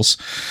anywhere else.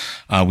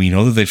 We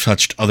know that they've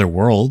touched other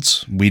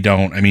worlds.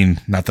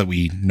 Not that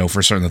we know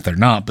for certain that they're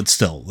not, but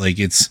still, like,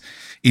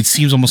 it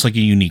seems almost like a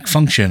unique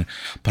function.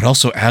 But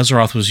also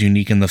Azeroth was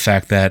unique in the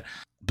fact that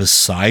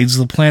besides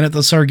the planet that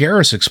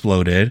Sargeras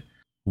exploded,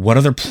 what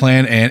other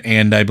planet,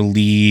 and I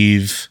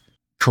believe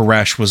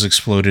Koresh was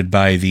exploded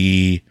by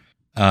the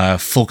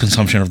full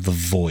consumption of the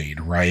Void,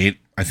 right?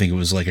 I think it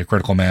was like a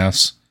critical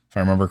mass, if I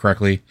remember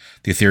correctly,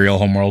 the ethereal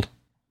homeworld.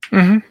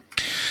 Mm-hmm.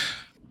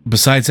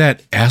 Besides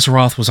that,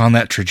 Azeroth was on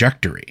that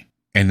trajectory,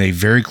 and they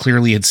very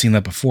clearly had seen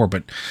that before,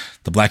 but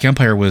the Black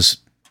Empire was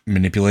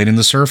manipulating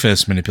the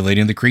surface,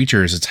 manipulating the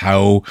creatures. It's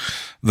how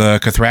the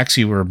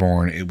Cathraxi were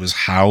born. It was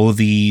how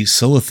the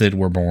Silithid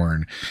were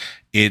born.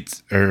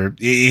 It's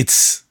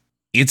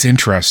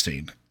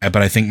interesting. But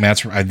I think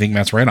Matt's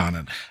right on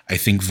it. I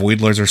think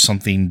Void Lords are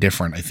something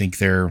different. I think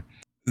they're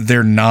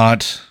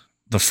not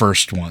the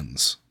first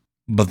ones,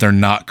 but they're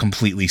not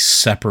completely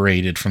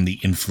separated from the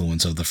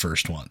influence of the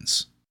first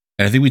ones.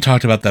 And I think we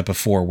talked about that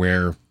before,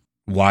 where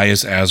why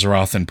is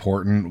Azeroth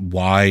important?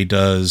 Why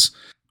is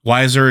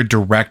there a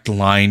direct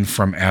line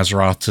from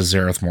Azeroth to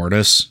Zereth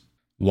Mortis?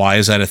 Why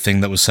is that a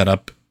thing that was set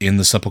up in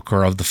the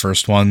Sepulchre of the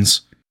first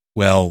ones?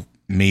 Well,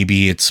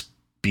 maybe it's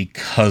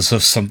because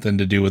of something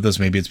to do with this.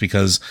 Maybe it's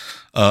because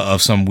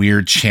of some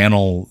weird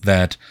channel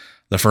that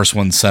the first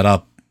one set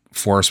up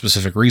for a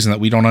specific reason that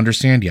we don't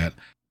understand yet.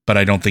 But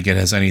I don't think it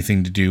has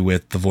anything to do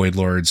with the Void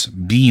Lords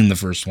being the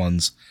first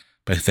ones,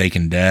 but they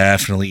can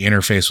definitely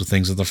interface with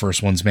things that the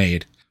first ones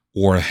made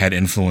or had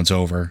influence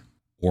over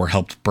or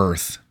helped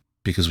birth,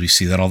 because we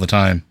see that all the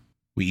time.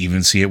 We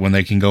even see it when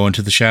they can go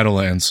into the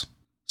Shadowlands.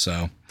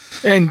 So,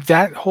 and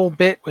that whole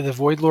bit where the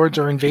Void Lords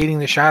are invading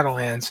the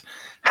Shadowlands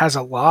has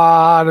a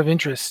lot of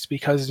interest,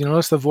 because you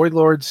notice the Void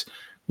Lords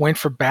went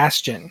for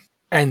Bastion,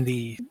 and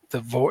the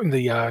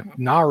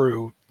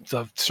Naaru,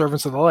 the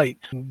Servants of the Light,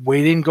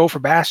 they didn't go for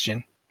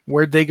Bastion.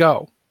 Where'd they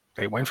go?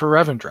 They went for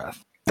Revendreth.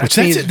 That's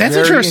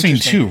interesting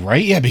too,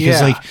 right? Yeah,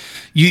 because like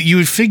you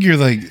would figure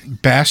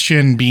like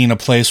Bastion being a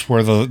place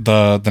where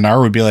the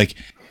Naaru would be like,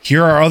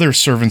 here are other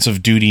servants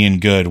of duty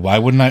and good. Why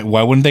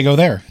wouldn't they go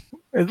there?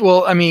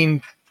 Well, I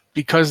mean,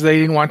 because they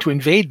didn't want to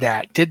invade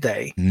that, did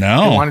they?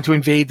 No. They wanted to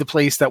invade the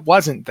place that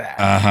wasn't that.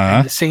 Uh-huh.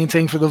 And the same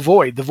thing for the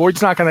Void. The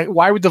Void's not going to...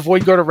 Why would the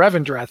Void go to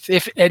Revendreth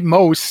if, at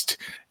most,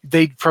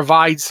 they'd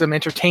provide some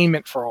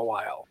entertainment for a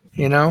while?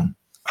 You know?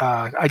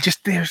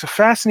 There's a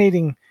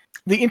fascinating...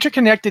 The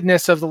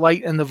interconnectedness of the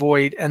Light and the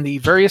Void and the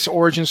various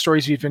origin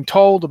stories we've been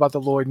told about the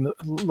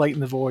Light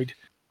and the Void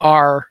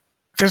are...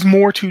 There's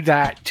more to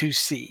that to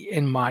see,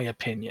 in my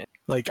opinion.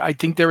 Like, I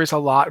think there is a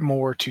lot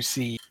more to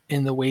see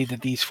in the way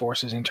that these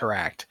forces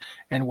interact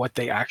and what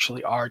they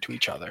actually are to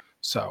each other.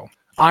 So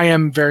I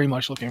am very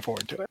much looking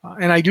forward to it.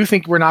 And I do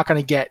think we're not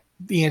going to get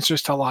the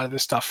answers to a lot of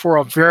this stuff for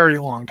a very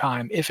long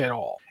time, if at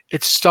all.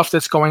 It's stuff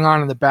that's going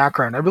on in the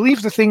background. I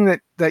believe the thing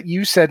that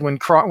you said when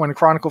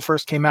Chronicle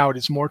first came out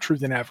is more true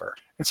than ever.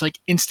 It's like,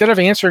 instead of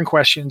answering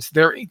questions,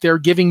 they're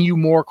giving you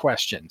more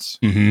questions.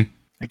 Mm-hmm.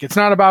 Like, it's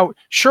not about,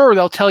 sure,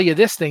 they'll tell you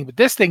this thing, but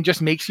this thing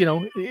just makes,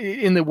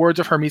 in the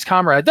words of Hermes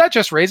Comrade, that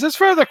just raises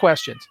further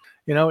questions.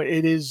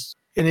 It is,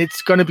 and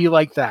it's going to be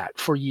like that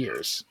for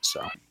years.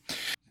 So,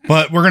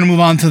 but we're going to move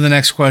on to the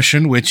next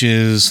question, which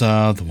is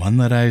the one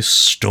that I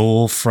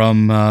stole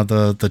from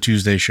the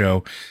Tuesday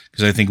show,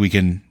 because I think we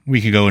can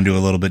go into a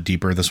little bit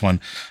deeper this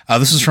one.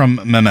 This is from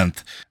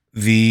Mementh.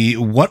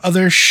 What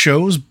other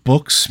shows,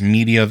 books,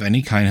 media of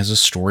any kind has a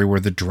story where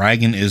the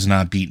dragon is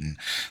not beaten?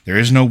 There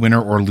is no winner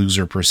or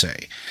loser per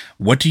se.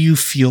 What do you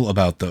feel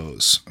about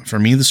those? For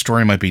me, the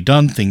story might be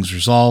done, things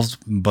resolved,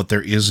 but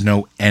there is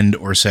no end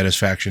or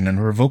satisfaction, and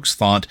evokes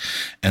thought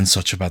and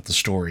such about the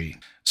story.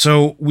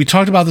 So we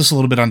talked about this a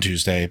little bit on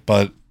Tuesday,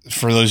 but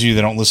for those of you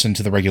that don't listen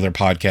to the regular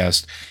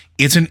podcast,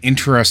 it's an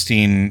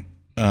interesting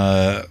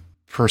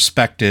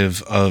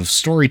perspective of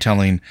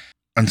storytelling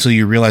until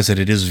you realize that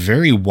it is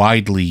very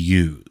widely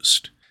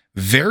used.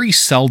 Very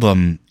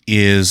seldom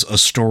is a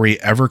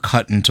story ever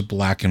cut into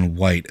black and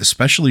white,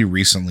 especially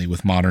recently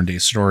with modern day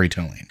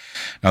storytelling.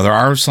 Now, there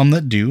are some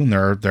that do, and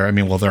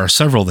there are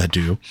several that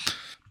do,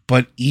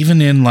 but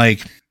even in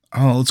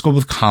let's go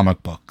with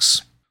comic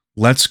books.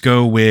 Let's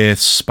go with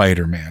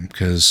Spider-Man,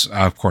 because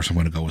of course I'm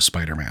going to go with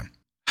Spider-Man.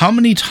 How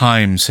many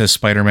times has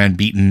Spider-Man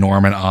beaten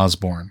Norman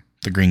Osborn,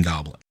 the Green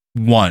Goblin?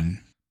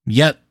 1.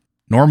 Yet,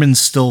 Norman's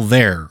still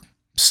there,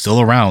 still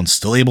around,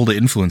 still able to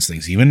influence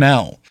things, even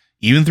now.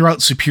 Even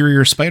throughout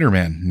Superior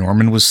Spider-Man,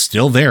 Norman was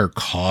still there,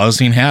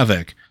 causing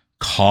havoc,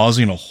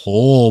 causing a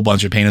whole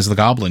bunch of pain as the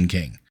Goblin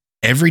King.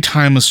 Every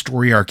time a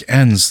story arc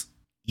ends,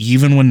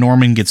 even when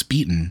Norman gets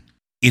beaten,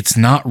 it's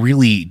not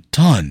really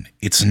done.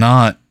 It's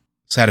not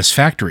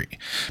satisfactory,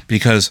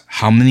 because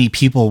how many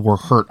people were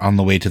hurt on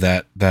the way to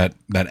that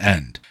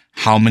end?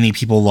 How many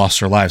people lost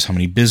their lives? How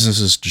many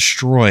businesses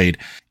destroyed?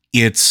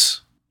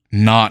 It's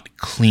not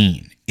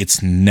clean.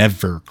 It's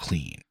never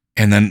clean.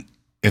 And then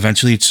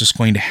eventually it's just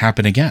going to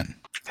happen again.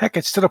 Heck,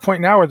 it's to the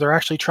point now where they're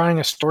actually trying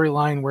a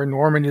storyline where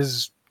Norman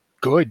is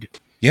good.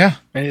 Yeah.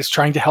 And is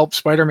trying to help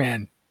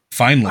Spider-Man.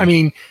 Finally. I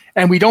mean,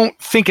 and we don't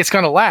think it's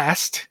going to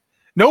last.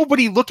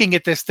 Nobody looking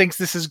at this thinks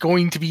this is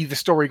going to be the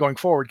story going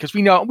forward, because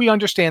we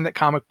understand that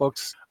comic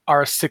books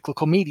are a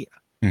cyclical media.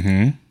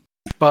 Mm-hmm.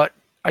 But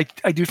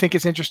I do think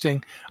it's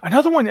interesting.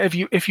 Another one,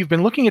 if you've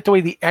been looking at the way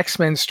the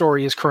X-Men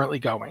story is currently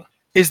going,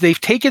 is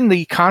they've taken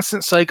the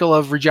constant cycle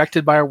of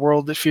rejected by a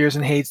world that fears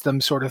and hates them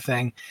sort of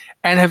thing,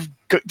 and have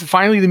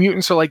finally the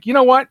mutants are like, you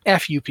know what?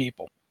 F you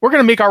people. We're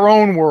going to make our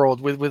own world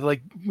with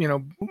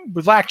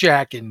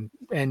Blackjack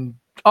and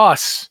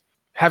us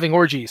having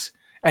orgies,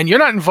 and you're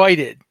not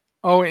invited.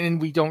 Oh, and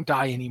we don't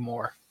die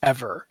anymore,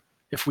 ever.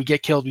 If we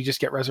get killed, we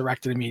just get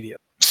resurrected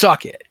immediately.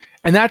 Suck it.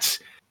 And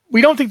we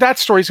don't think that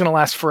story's going to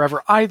last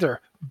forever either,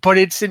 but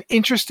it's an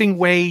interesting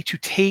way to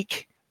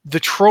take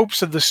the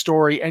tropes of the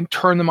story and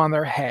turn them on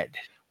their head,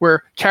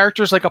 where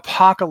characters like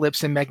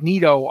Apocalypse and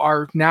Magneto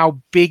are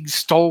now big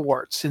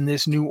stalwarts in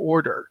this new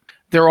order.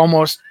 They're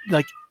almost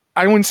like,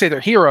 I wouldn't say they're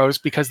heroes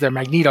because they're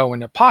Magneto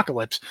and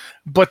Apocalypse,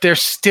 but they're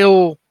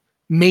still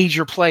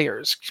major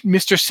players.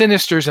 Mr.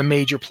 Sinister's a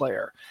major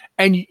player.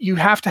 And you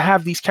have to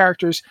have these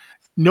characters.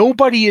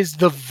 Nobody is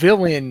the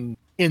villain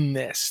in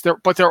this,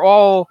 but they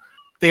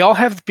all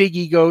have big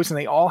egos and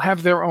they all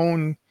have their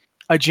own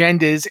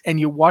agendas, and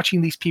you're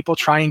watching these people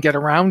try and get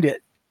around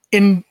it.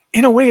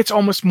 In a way, it's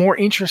almost more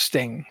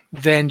interesting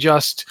than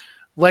just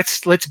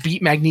let's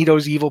beat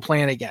Magneto's evil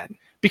plan again.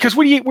 Because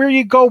where do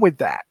you go with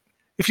that?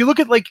 If you look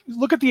at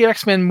the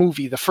X-Men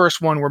movie, the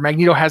first one where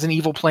Magneto has an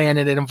evil plan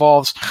and it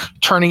involves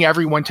turning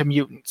everyone to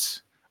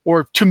mutants,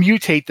 or to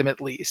mutate them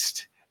at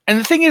least. And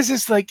the thing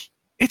is like,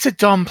 it's a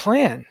dumb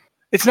plan.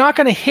 It's not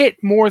going to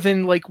hit more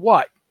than like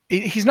what?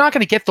 He's not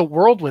going to get the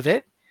world with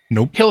it.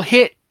 Nope. He'll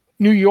hit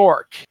New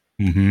York.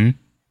 Mm-hmm.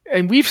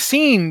 And we've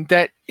seen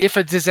that if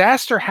a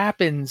disaster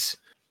happens,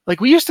 like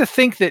we used to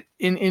think that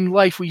in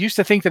life, we used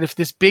to think that if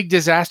this big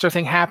disaster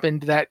thing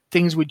happened, that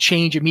things would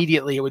change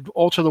immediately. It would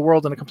alter the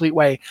world in a complete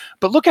way.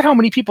 But look at how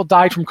many people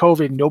died from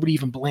COVID and nobody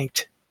even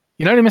blinked.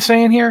 You know what I'm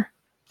saying here?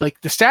 Like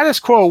the status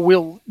quo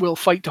will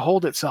fight to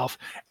hold itself.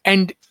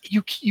 And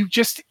you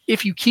just,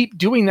 if you keep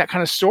doing that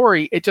kind of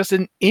story, it just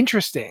isn't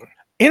interesting.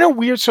 In a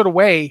weird sort of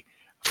way,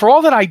 for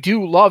all that I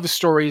do love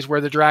stories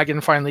where the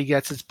dragon finally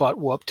gets its butt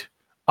whooped,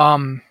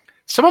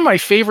 some of my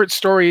favorite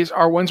stories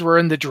are ones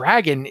wherein the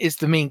dragon is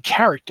the main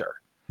character.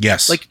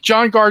 Yes. Like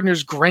John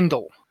Gardner's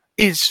Grendel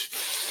is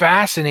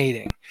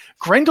fascinating.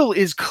 Grendel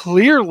is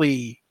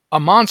clearly a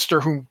monster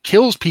who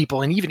kills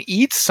people and even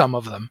eats some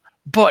of them.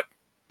 But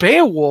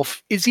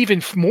Beowulf is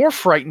even more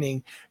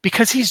frightening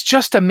because he's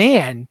just a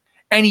man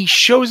and he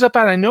shows up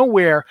out of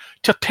nowhere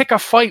to pick a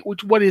fight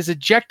with what is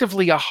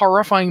objectively a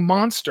horrifying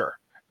monster.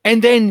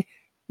 And then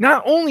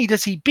not only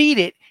does he beat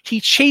it, he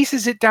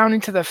chases it down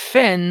into the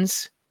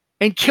fens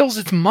and kills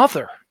its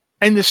mother.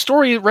 And the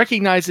story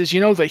recognizes,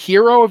 the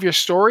hero of your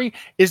story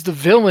is the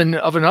villain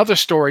of another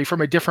story from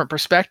a different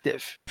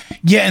perspective.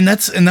 Yeah, and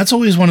that's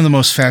always one of the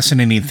most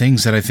fascinating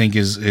things that I think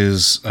is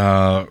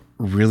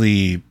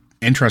really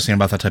interesting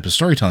about that type of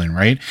storytelling,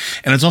 right?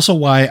 And it's also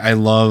why I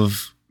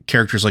love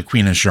characters like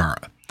Queen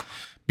Azshara,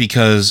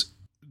 because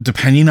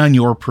depending on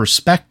your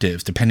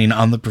perspective, depending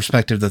on the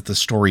perspective that the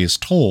story is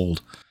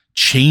told,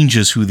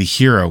 changes who the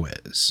hero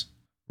is,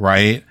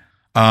 right?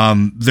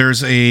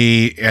 There's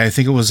I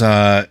think it was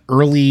late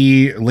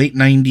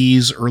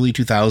 90s, early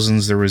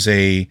 2000s, there was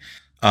a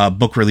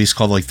book release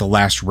called like The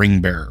Last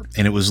Ring Bearer,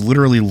 and it was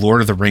literally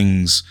Lord of the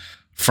Rings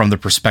from the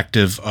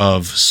perspective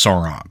of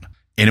Sauron.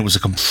 And it was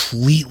a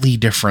completely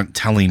different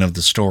telling of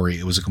the story.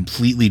 It was a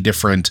completely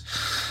different,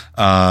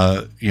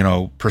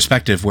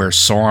 perspective where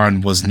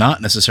Sauron was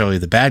not necessarily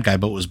the bad guy,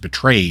 but was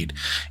betrayed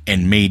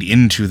and made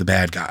into the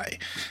bad guy,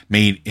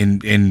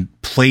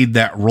 and played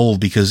that role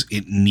because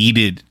it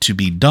needed to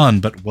be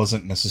done, but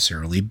wasn't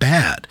necessarily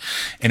bad.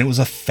 And it was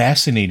a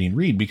fascinating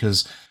read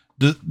because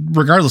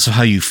regardless of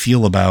how you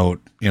feel about,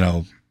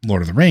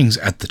 Lord of the Rings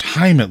at the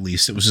time, at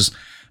least, it was just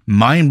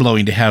mind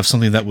blowing to have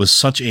something that was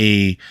such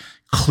a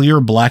clear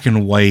black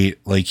and white,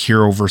 like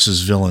hero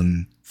versus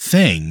villain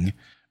thing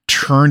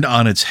turned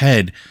on its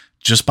head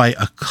just by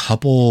a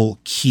couple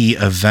key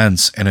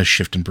events and a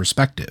shift in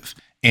perspective.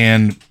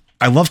 And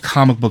I love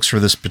comic books for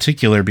this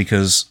particular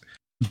because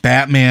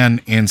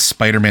Batman and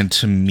Spider-Man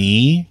to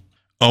me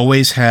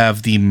always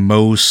have the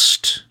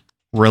most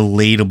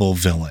relatable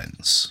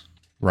villains,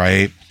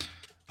 right?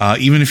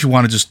 Even if you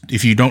want to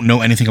if you don't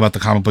know anything about the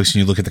comic books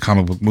and you look at the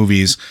comic book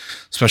movies,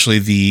 especially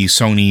the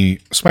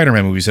Sony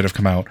Spider-Man movies that have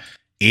come out,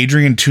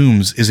 Adrian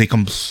Toomes is a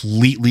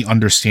completely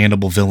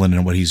understandable villain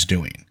in what he's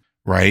doing,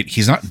 right?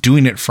 He's not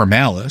doing it for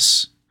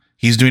malice.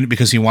 He's doing it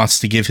because he wants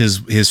to give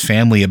his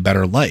family a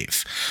better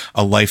life,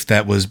 a life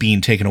that was being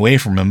taken away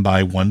from him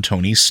by one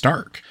Tony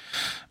Stark.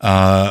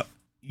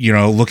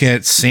 Look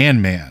at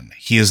Sandman.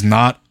 He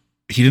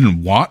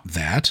didn't want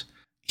that.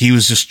 He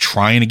was just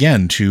trying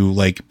again to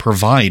like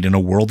provide in a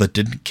world that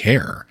didn't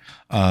care.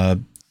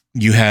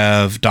 You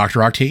have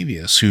Dr.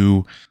 Octavius,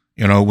 who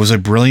was a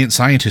brilliant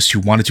scientist who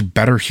wanted to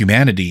better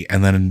humanity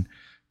and then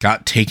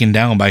got taken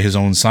down by his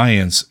own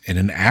science in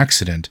an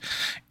accident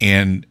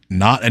and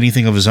not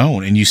anything of his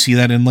own. And you see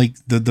that in like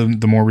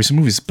the more recent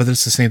movies, but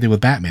it's the same thing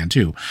with Batman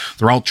too.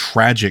 They're all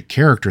tragic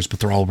characters, but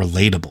they're all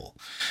relatable.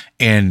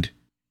 And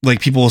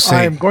like people will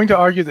say, I'm going to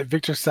argue that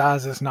Victor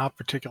Zsasz is not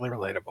particularly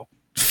relatable.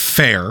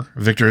 Fair.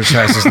 Victor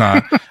Zsasz is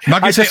not.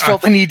 I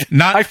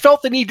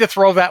felt the need to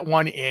throw that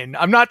one in.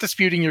 I'm not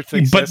disputing your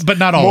thesis, but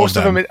not all. Most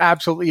of them.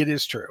 Absolutely, it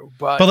is true.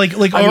 But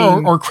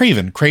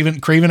Kraven.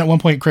 Kraven at one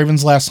point,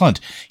 Kraven's Last Hunt,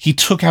 he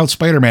took out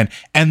Spider-Man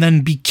and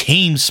then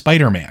became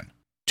Spider-Man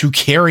to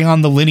carry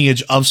on the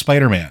lineage of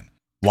Spider-Man.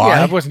 Why?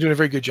 Yeah, I wasn't doing a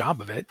very good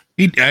job of it.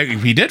 He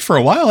did for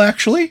a while,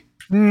 actually.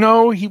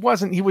 No, he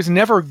wasn't. He was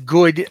never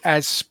good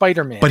as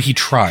Spider-Man. But he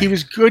tried. He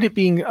was good at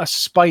being a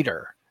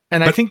spider.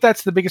 And I think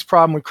that's the biggest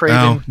problem with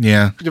Kraven. Oh,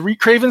 yeah.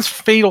 Kraven's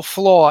fatal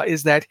flaw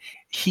is that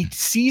he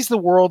sees the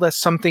world as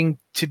something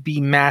to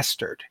be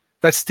mastered.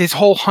 That's his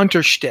whole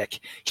hunter shtick.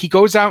 He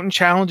goes out and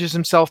challenges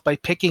himself by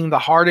picking the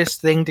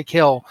hardest thing to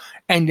kill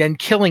and then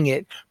killing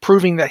it,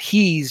 proving that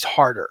he's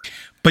harder.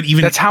 But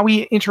even that's how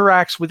he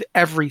interacts with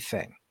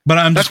everything.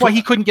 But that's why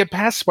he couldn't get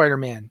past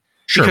Spider-Man.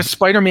 Sure. Because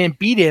Spider-Man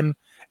beat him.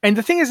 And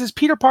the thing is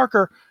Peter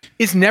Parker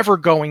is never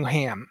going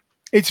ham.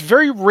 It's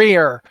very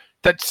rare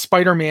that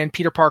Spider-Man,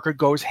 Peter Parker,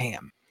 goes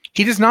ham.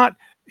 He does not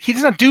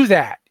do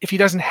that if he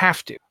doesn't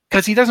have to,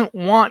 because he doesn't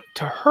want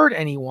to hurt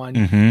anyone.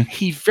 Mm-hmm.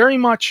 He very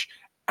much,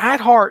 at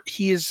heart,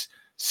 he is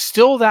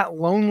still that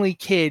lonely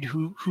kid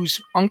whose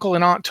uncle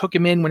and aunt took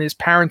him in when his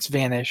parents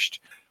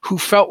vanished, who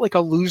felt like a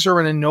loser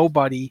and a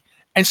nobody.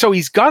 And so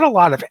he's got a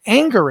lot of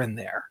anger in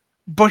there,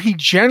 but he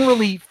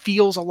generally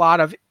feels a lot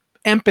of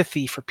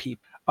empathy for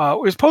people.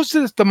 As opposed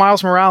to the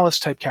Miles Morales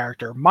type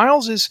character,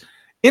 Miles is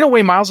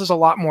a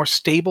lot more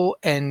stable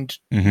and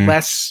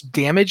less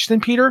damaged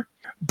than Peter.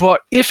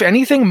 But if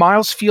anything,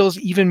 Miles feels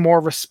even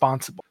more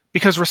responsible,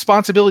 because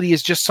responsibility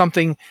is just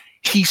something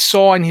he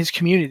saw in his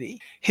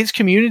community. His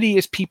community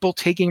is people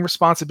taking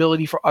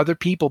responsibility for other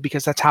people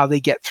because that's how they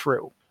get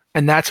through.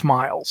 And that's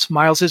Miles.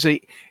 Miles is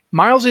the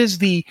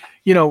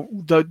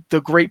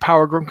great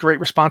power, great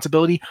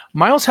responsibility.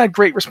 Miles had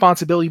great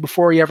responsibility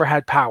before he ever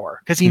had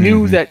power, because he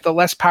knew that the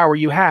less power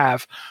you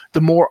have,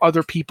 the more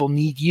other people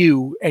need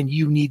you and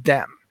you need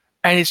them.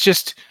 And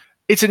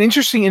it's an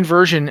interesting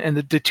inversion, and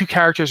the two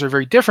characters are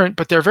very different,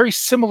 but they're very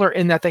similar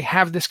in that they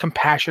have this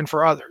compassion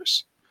for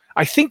others.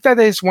 I think that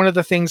is one of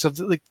the things of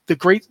the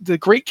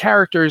great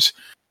characters,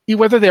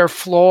 whether they're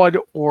flawed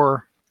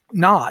or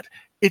not.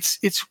 It's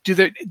do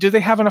they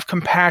have enough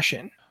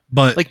compassion?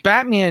 But like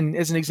Batman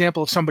is an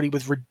example of somebody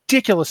with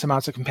ridiculous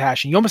amounts of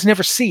compassion. You almost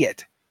never see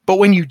it, but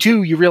when you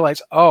do, you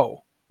realize,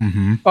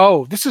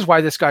 this is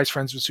why this guy's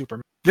friends with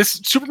Superman.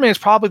 Superman is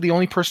probably the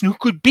only person who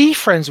could be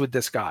friends with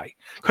this guy,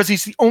 because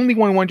he's the only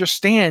one who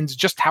understands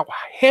just how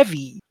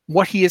heavy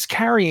what he is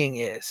carrying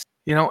is.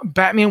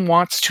 Batman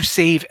wants to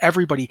save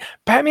everybody.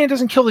 Batman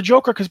doesn't kill the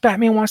Joker because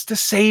Batman wants to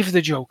save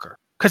the Joker.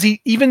 Because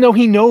even though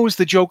he knows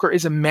the Joker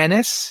is a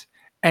menace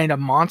and a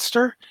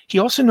monster, he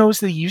also knows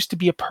that he used to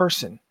be a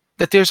person,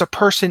 that there's a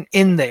person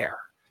in there.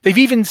 They've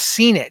even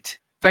seen it,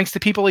 thanks to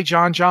people like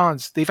John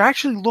Johns. They've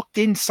actually looked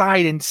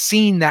inside and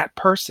seen that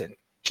person.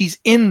 He's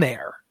in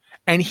there,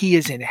 and he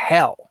is in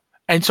hell.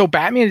 And so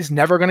Batman is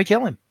never going to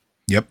kill him.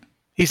 Yep.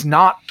 He's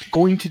not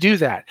going to do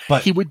that.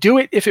 But he would do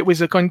it if it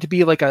was going to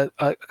be like a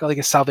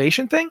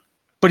salvation thing,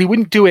 but he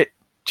wouldn't do it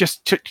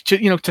just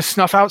to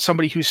snuff out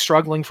somebody who's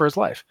struggling for his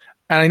life.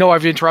 And I know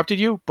I've interrupted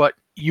you, but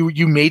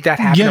you made that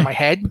happen in my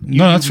head.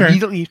 That's fair.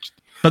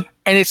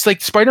 And it's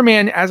like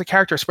Spider-Man as a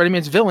character,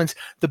 Spider-Man's villains,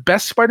 the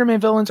best Spider-Man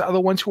villains are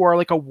the ones who are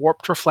like a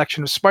warped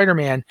reflection of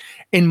Spider-Man,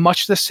 in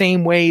much the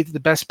same way that the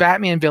best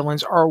Batman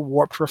villains are a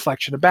warped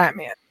reflection of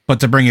Batman. But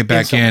to bring it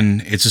back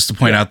in, it's just to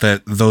point out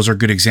that those are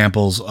good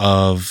examples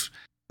of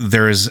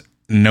there is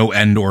no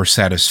end or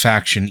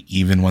satisfaction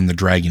even when the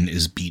dragon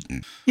is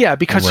beaten. Yeah,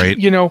 because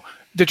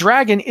the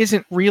dragon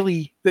isn't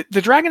really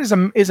the dragon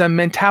is a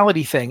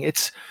mentality thing.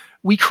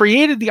 We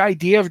created the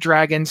idea of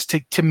dragons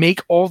to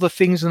make all the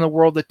things in the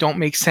world that don't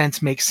make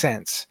sense make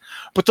sense.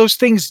 But those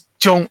things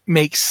don't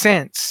make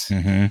sense.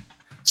 Mm-hmm.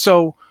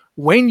 So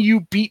when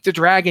you beat the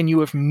dragon, you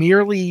have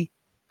merely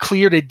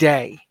cleared a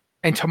day,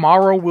 and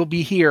tomorrow will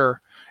be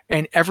here,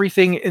 and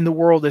everything in the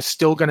world is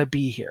still going to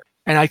be here.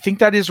 And I think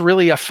that is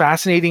really a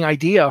fascinating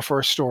idea for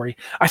a story.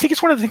 I think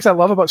it's one of the things I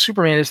love about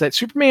Superman is that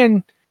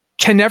Superman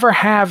can never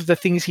have the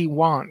things he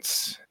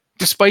wants,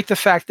 despite the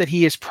fact that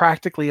he is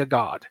practically a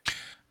god.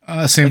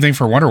 Same thing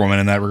for Wonder Woman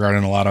in that regard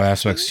in a lot of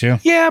aspects too.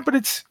 Yeah, but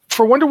it's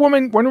for Wonder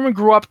Woman. Wonder Woman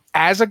grew up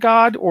as a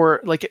god,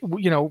 or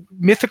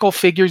mythical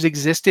figures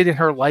existed in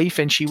her life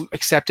and she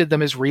accepted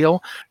them as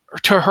real.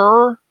 To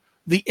her,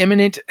 the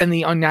imminent and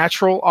the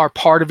unnatural are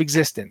part of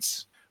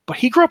existence. But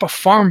he grew up a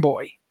farm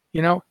boy,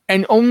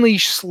 and only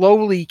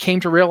slowly came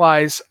to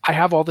realize I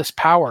have all this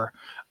power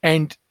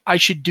and I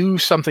should do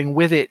something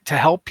with it to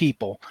help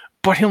people.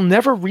 But he'll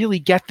never really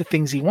get the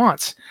things he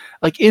wants.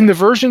 Like in the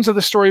versions of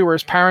the story where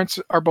his parents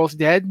are both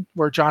dead,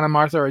 where John and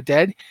Martha are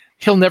dead,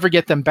 he'll never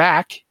get them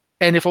back.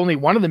 And if only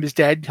one of them is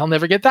dead, he'll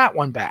never get that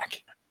one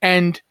back.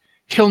 And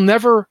he'll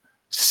never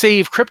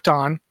save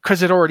Krypton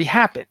because it already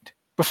happened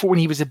before when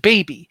he was a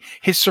baby.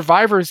 His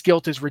survivor's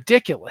guilt is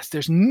ridiculous.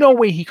 There's no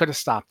way he could have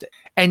stopped it.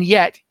 And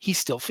yet he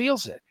still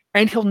feels it.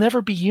 And he'll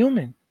never be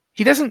human.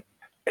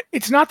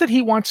 It's not that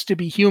he wants to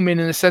be human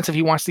in the sense of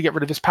he wants to get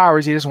rid of his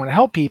powers. He doesn't want to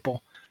help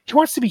people. He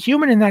wants to be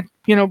human in that,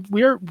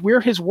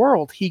 we're his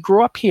world. He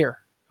grew up here.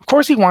 Of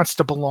course he wants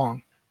to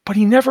belong, but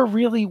he never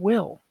really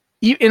will.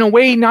 In a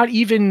way, not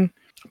even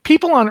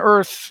people on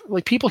Earth,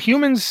 like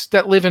humans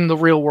that live in the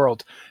real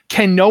world,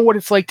 can know what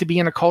it's like to be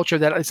in a culture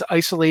that is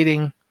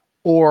isolating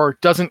or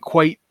doesn't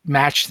quite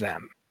match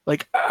them.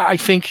 Like, I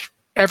think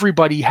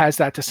everybody has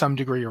that to some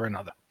degree or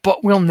another.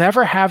 But we'll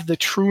never have the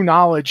true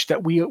knowledge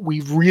that we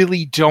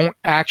really don't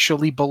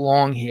actually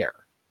belong here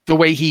the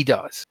way he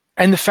does.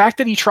 And the fact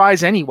that he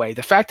tries anyway,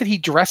 the fact that he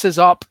dresses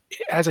up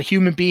as a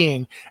human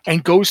being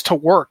and goes to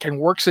work and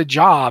works a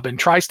job and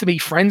tries to be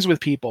friends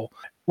with people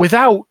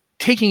without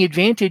taking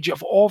advantage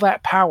of all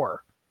that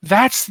power.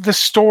 That's the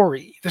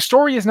story. The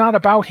story is not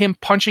about him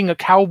punching a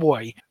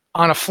cowboy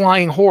on a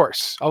flying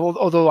horse,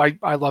 although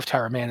I love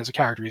Terra Man as a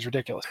character. He's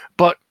ridiculous.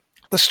 But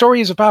the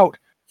story is about,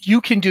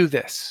 you can do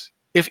this.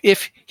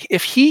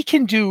 If he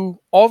can do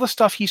all the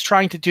stuff he's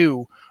trying to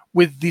do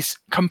with these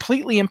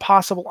completely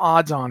impossible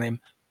odds on him,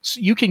 so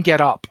you can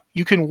get up.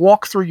 You can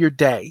walk through your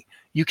day.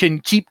 You can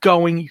keep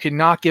going. You can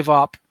not give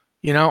up.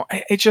 You know,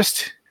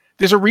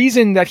 there's a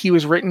reason that he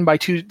was written by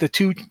two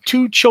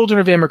children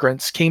of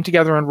immigrants came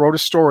together and wrote a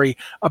story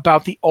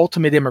about the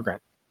ultimate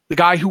immigrant. The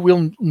guy who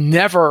will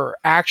never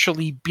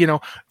actually,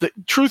 the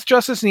truth,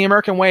 justice, and the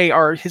American way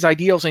are his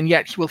ideals, and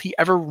yet will he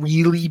ever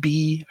really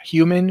be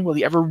human? Will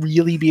he ever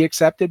really be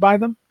accepted by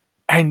them?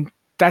 And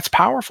that's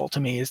powerful to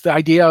me, is the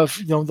idea of,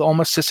 the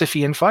almost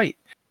Sisyphean fight.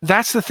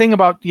 That's the thing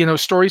about,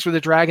 stories where the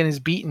dragon is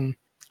beaten.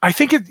 I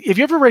think if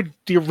you ever read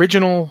the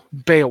original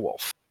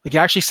Beowulf, like you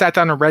actually sat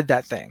down and read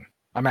that thing.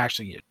 I'm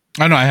asking you.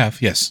 I know I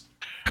have, yes.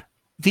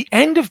 The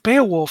end of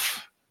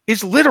Beowulf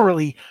is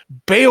literally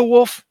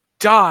Beowulf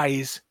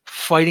dies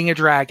fighting a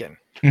dragon.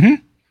 Mm-hmm.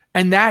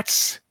 And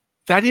that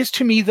is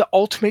to me the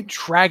ultimate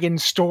dragon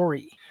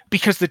story,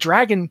 because the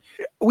dragon,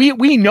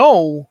 we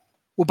know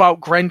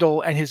about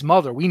Grendel and his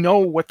mother. We know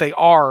what they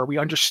are. We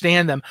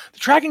understand them. The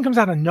dragon comes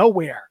out of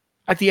nowhere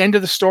at the end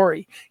of the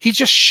story. He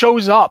just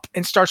shows up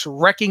and starts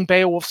wrecking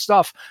Beowulf's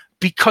stuff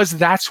because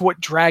that's what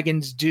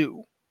dragons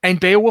do. And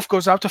Beowulf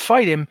goes out to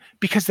fight him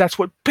because that's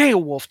what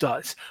Beowulf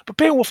does. But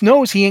Beowulf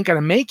knows he ain't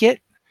going to make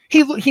it.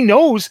 He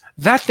knows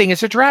that thing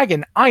is a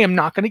dragon. I am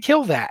not going to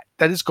kill that.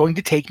 That is going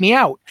to take me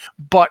out.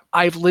 But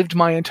I've lived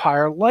my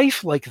entire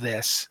life like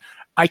this.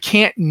 I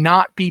can't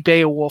not be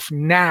Beowulf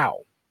now,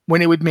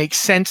 when it would make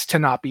sense to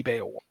not be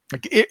Beowulf.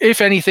 Like,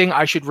 if anything,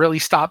 I should really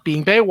stop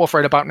being Beowulf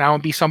right about now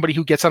and be somebody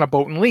who gets on a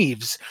boat and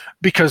leaves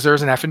because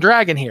there's an effing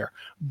dragon here.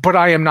 But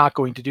I am not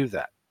going to do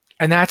that.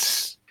 And that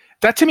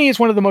to me is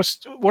one of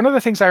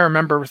the things I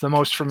remember the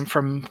most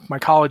from my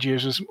college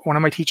years, is one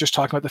of my teachers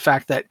talking about the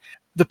fact that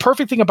the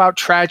perfect thing about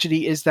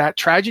tragedy is that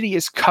tragedy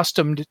is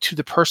customed to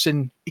the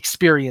person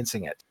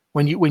experiencing it.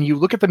 When you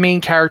look at the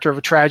main character of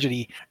a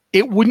tragedy,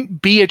 it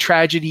wouldn't be a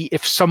tragedy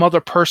if some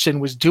other person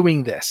was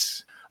doing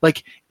this.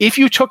 Like, if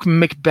you took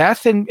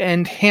Macbeth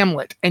and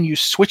Hamlet and you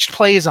switched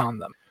plays on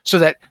them so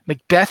that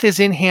Macbeth is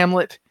in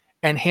Hamlet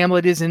and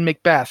Hamlet is in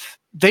Macbeth,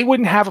 they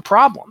wouldn't have a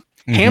problem.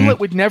 Mm-hmm. Hamlet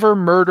would never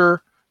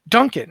murder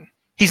Duncan.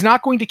 He's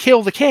not going to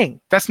kill the king.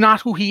 That's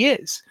not who he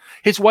is.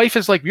 His wife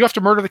is like, you have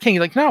to murder the king.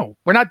 He's like, no,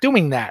 we're not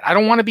doing that. I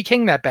don't want to be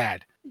king that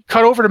bad.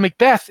 Cut over to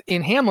Macbeth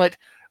in Hamlet.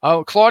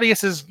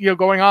 Claudius is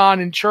going on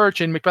in church,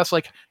 and Macbeth's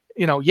like,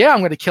 yeah, I'm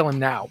going to kill him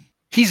now.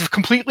 He's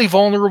completely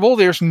vulnerable.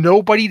 There's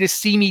nobody to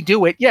see me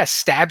do it. Yes,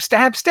 stab,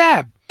 stab,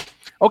 stab.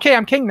 Okay,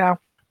 I'm king now.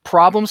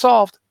 Problem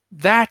solved.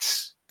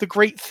 That's the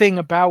great thing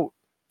about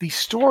these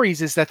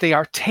stories, is that they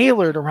are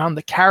tailored around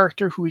the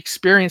character who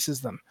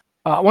experiences them.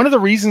 One of the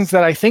reasons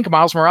that I think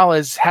Miles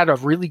Morales had a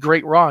really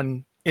great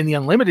run in the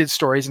Unlimited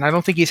stories, and I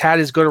don't think he's had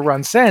as good a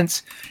run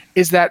since,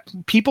 is that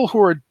people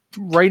who are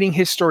writing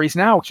his stories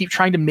now keep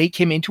trying to make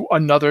him into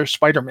another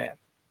Spider-Man,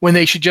 when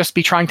they should just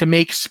be trying to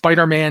make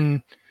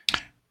Spider-Man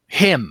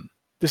him.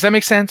 Does that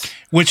make sense?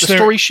 The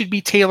story should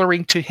be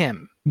tailoring to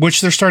him.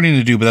 Which they're starting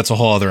to do, but that's a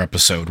whole other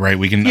episode, right?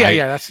 We can.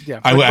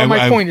 But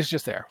my point is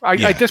just there.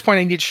 At this point,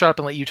 I need to shut up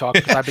and let you talk,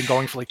 because I've been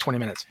going for like 20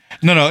 minutes.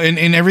 No,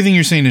 and everything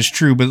you're saying is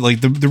true, but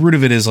like the root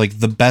of it is, like,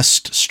 the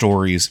best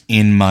stories,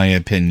 in my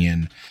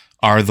opinion,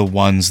 are the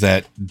ones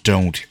that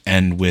don't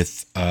end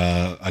with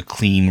a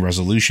clean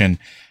resolution.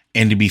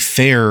 And to be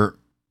fair,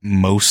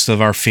 most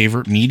of our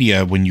favorite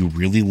media, when you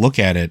really look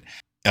at it,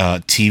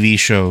 TV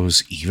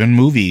shows, even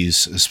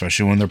movies,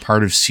 especially when they're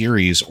part of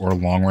series or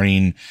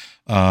long-running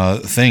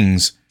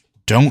things,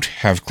 don't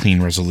have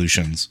clean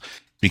resolutions,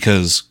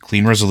 because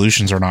clean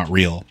resolutions are not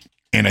real.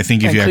 And I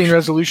think clean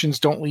resolutions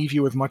don't leave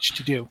you with much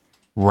to do.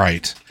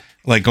 Right.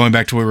 Like, going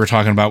back to what we were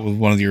talking about with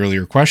one of the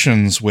earlier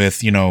questions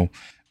with,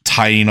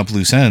 tidying up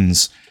loose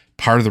ends.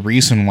 Part of the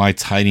reason why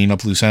tidying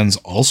up loose ends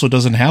also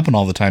doesn't happen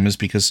all the time is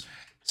because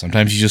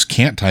sometimes you just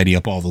can't tidy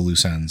up all the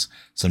loose ends.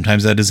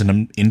 Sometimes that is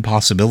an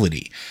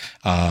impossibility.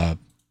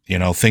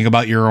 Think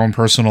about your own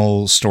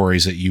personal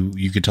stories that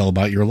you could tell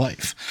about your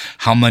life.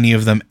 How many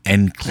of them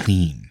end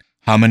clean?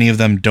 How many of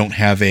them don't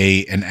have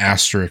an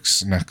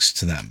asterisk next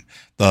to them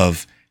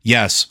of,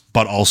 yes,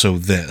 but also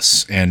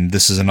this, and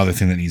this is another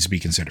thing that needs to be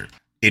considered.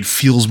 It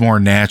feels more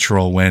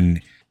natural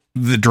when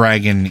the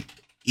dragon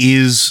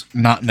is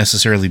not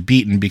necessarily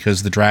beaten,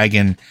 because the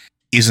dragon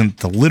isn't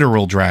the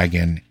literal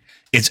dragon.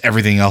 It's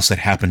everything else that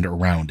happened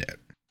around it.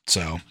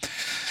 So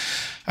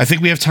I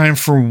think we have time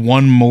for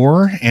one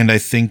more, and I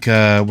think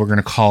we're going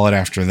to call it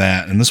after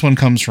that. And this one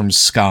comes from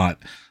Scott.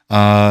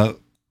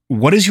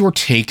 What is your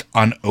take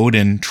on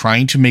Odin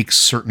trying to make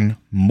certain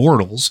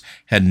mortals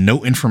had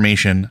no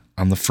information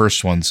on the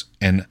first ones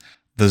in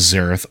the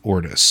Zereth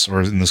Ordis,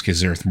 or in this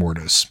case, Zereth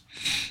Mortis?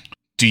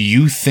 Do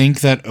you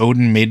think that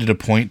Odin made it a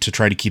point to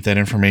try to keep that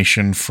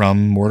information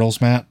from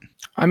mortals, Matt?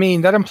 I mean,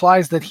 that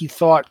implies that he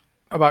thought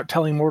about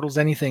telling mortals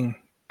anything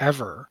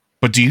ever.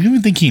 But do you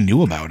even think he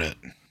knew about it?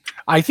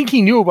 I think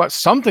he knew about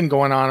something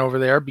going on over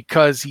there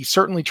because he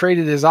certainly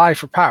traded his eye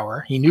for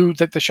power. He knew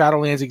that the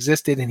Shadowlands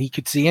existed and he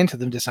could see into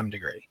them to some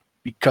degree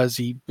because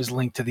he was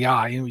linked to the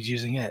eye and was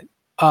using it.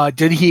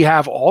 Did he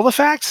have all the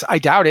facts? I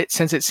doubt it,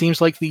 since it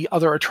seems like the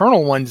other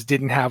Eternal ones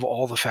didn't have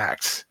all the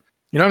facts.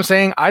 You know what I'm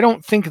saying? I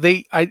don't think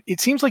it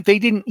seems like they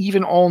didn't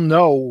even all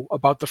know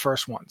about the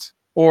first ones,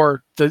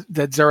 or that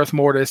Zereth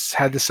Mortis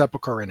had the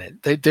Sepulchre in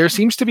it. There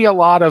seems to be a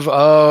lot of,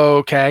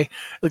 okay.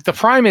 Like the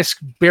Primus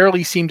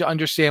barely seemed to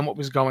understand what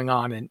was going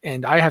on,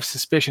 and I have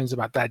suspicions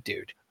about that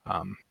dude.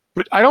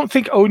 But I don't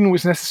think Odin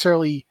was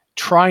necessarily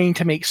trying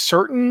to make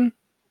certain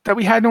that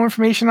we had no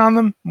information on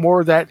them,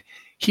 more that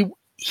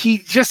he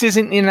just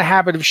isn't in the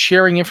habit of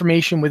sharing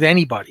information with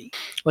anybody.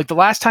 Like the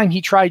last time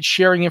he tried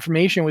sharing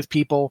information with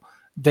people,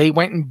 they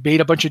went and bait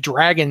a bunch of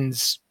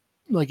dragons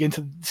like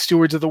into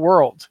stewards of the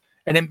world.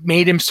 And it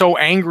made him so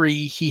angry,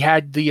 he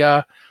had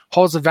the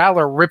Halls of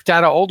Valor ripped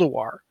out of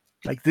Ulduar.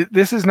 Like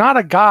this is not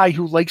a guy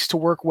who likes to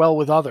work well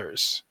with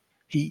others.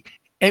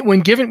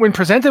 When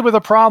presented with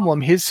a problem,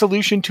 his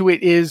solution to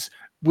it is,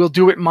 we'll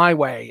do it my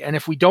way. And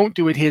if we don't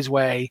do it his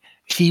way,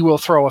 he will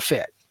throw a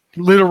fit.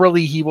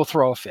 Literally, he will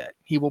throw a fit.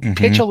 He will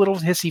pitch a little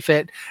hissy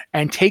fit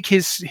and take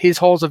his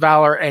Halls of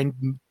Valor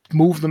and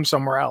move them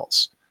somewhere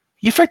else.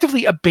 He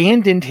effectively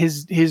abandoned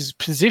his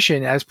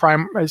position as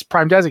prime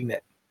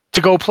designate to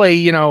go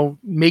play,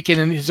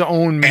 making his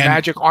own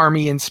magic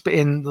army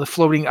in the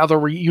floating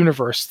other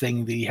universe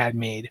thing that he had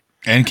made.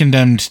 And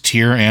condemned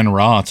Tyr and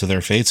Ra to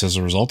their fates as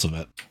a result of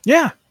it.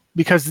 Yeah,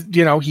 because,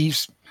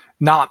 he's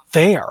not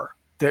there.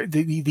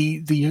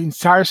 The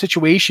entire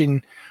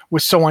situation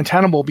was so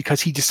untenable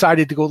because he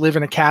decided to go live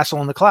in a castle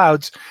in the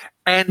clouds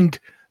and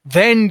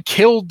then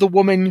killed the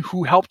woman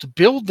who helped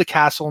build the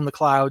castle in the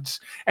clouds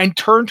and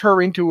turned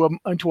her into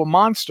a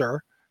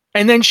monster.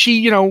 And then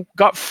she,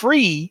 got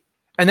free.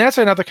 And that's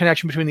another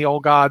connection between the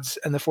old gods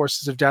and the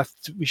forces of death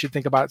we should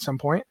think about at some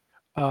point.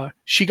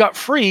 She got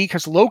free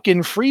because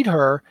Loken freed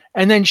her,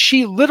 and then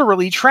she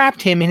literally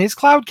trapped him in his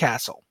cloud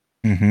castle.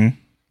 Mm-hmm.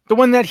 The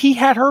one that he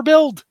had her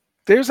build.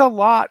 There's a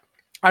lot.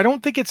 I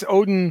don't think it's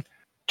Odin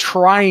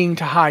trying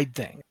to hide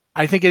things.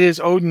 I think it is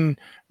Odin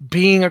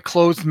being a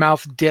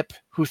closed-mouthed dip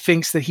who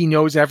thinks that he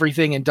knows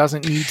everything and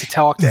doesn't need to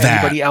talk to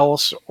anybody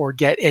else or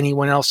get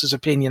anyone else's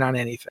opinion on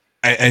anything.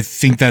 I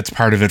think that's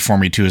part of it for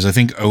me too, is I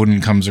think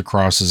Odin comes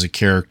across as a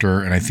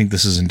character, and I think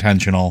this is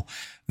intentional,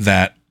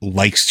 that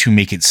likes to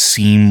make it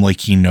seem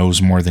like he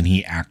knows more than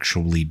he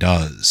actually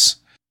does.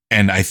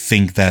 And I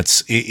think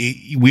that's,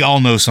 we all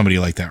know somebody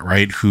like that,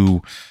 right?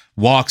 Who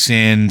walks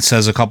in,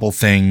 says a couple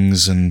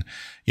things, and,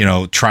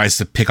 tries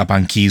to pick up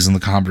on keys in the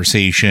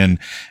conversation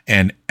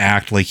and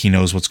act like he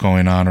knows what's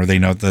going on, or they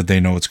know that they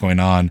know what's going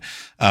on.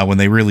 When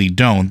they really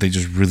don't, they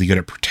just really good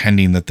at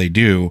pretending that they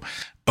do.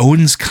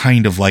 Odin's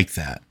kind of like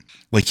that.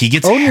 Like he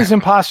gets Odin is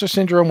imposter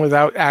syndrome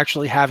without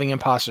actually having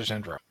imposter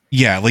syndrome.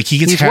 Yeah, like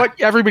he's what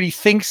everybody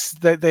thinks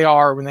that they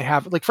are when they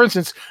have, like, for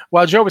instance,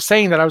 while Joe was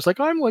saying that, I was like,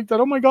 I'm like that.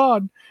 Oh my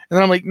God. And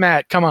then I'm like,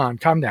 Matt, come on,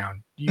 calm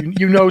down.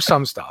 You know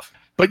some stuff.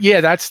 But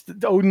yeah,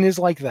 Odin is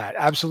like that.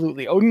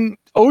 Absolutely.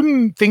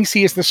 Odin thinks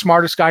he is the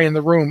smartest guy in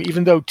the room,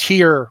 even though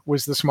Tyr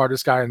was the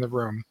smartest guy in the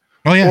room.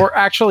 Oh yeah. Or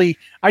actually,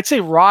 I'd say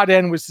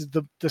Ra-Den was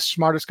the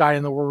smartest guy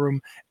in the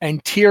room,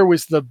 and Tyr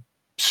was the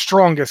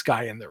strongest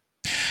guy in the room.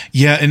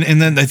 Yeah, and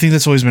then I think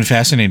that's always been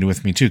fascinating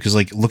with me too, because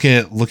like look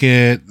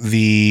at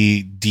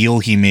the deal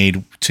he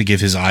made to give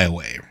his eye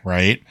away,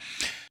 right?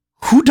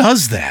 Who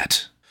does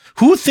that?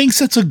 Who thinks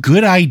that's a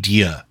good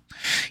idea?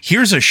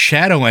 Here's a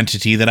shadow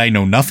entity that I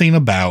know nothing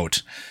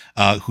about,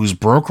 who's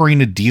brokering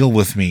a deal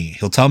with me.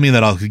 He'll tell me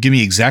that he'll give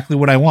me exactly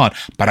what I want,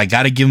 but I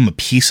got to give him a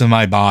piece of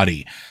my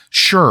body.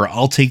 Sure,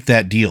 I'll take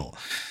that deal.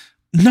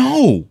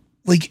 No,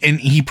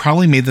 and he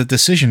probably made that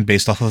decision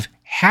based off of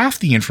half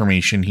the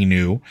information he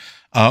knew.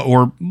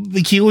 Or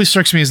like he always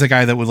strikes me as the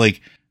guy that would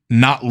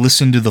not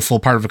listen to the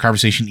full part of a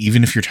conversation,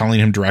 even if you're telling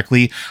him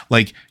directly.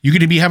 Like you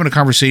could be having a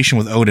conversation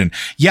with Odin.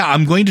 Yeah,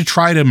 I'm going to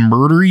try to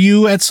murder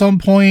you at some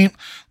point.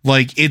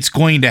 Like it's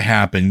going to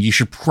happen. You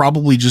should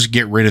probably just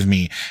get rid of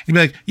me. And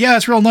be like, yeah,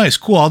 that's real nice.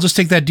 Cool. I'll just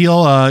take that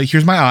deal.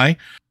 Here's my eye.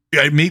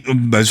 I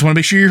just want to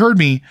make sure you heard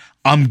me.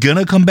 I'm going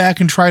to come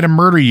back and try to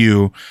murder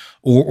you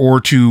or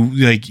to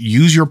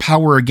use your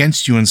power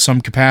against you in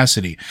some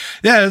capacity.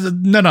 Yeah,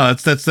 no,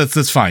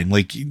 that's fine.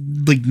 Like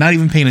not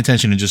even paying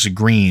attention and just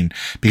agreeing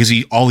because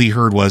all he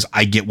heard was,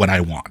 I get what I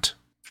want.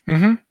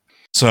 Mm-hmm.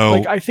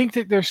 So I think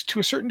that there's, to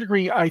a certain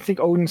degree, I think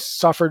Odin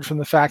suffered from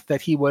the fact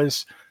that he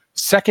was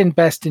second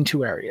best in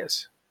two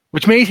areas,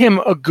 which made him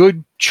a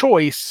good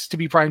choice to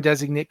be prime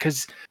designate,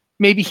 because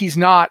maybe he's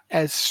not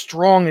as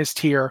strong as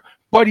Tyr,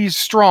 but he's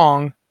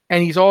strong,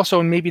 and he's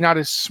also maybe not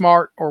as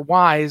smart or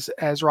wise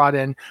as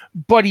Ra-Den,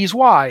 but he's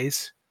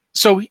wise.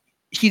 So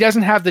he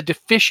doesn't have the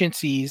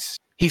deficiencies.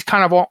 He's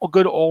kind of a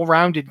good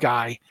all-rounded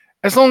guy,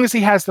 as long as he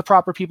has the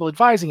proper people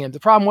advising him. The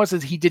problem was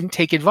that he didn't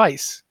take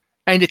advice,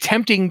 and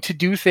attempting to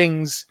do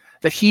things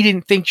that he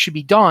didn't think should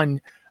be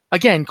done,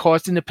 again,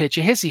 caused him to pitch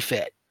a hissy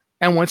fit.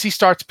 And once he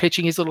starts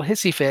pitching his little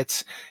hissy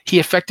fits, he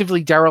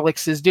effectively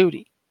derelicts his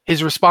duty.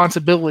 His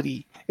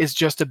responsibility is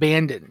just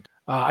abandoned.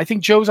 I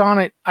think Joe's on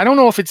it. I don't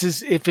know if it's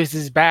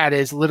as bad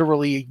as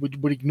literally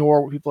would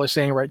ignore what people are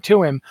saying right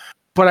to him,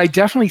 but I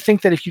definitely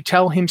think that if you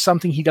tell him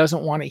something he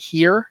doesn't want to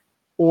hear,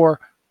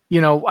 or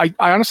I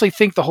honestly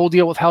think the whole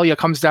deal with Helya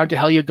comes down to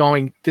Helya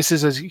going, "This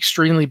is an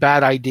extremely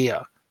bad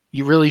idea.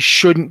 You really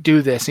shouldn't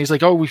do this." And he's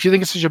like, "Oh, if you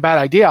think it's such a bad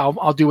idea,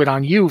 I'll do it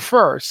on you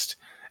first,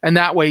 and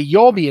that way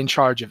you'll be in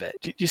charge of it."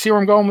 Do you see where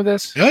I'm going with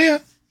this? Oh yeah.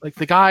 Like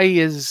the guy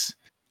is.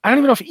 I don't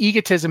even know if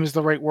egotism is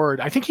the right word.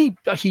 I think he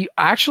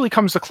actually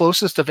comes the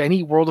closest of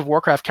any World of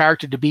Warcraft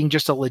character to being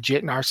just a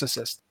legit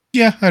narcissist.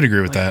 Yeah, I'd agree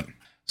with that.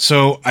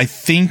 So I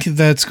think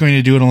that's going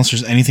to do it, unless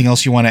there's anything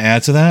else you want to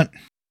add to that.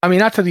 I mean,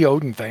 not to the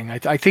Odin thing.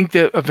 I think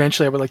that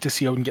eventually I would like to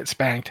see Odin get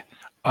spanked.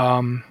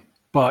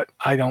 But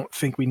I don't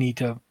think we need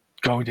to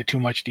go into too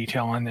much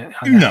detail on that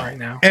right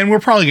now. And we're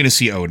probably going to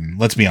see Odin.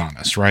 Let's be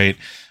honest, right?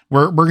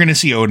 We're going to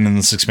see Odin in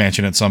this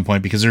expansion at some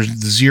point, because there's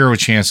zero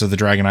chance that the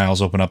Dragon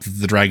Isles open up, that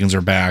the dragons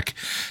are back,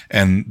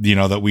 and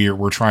that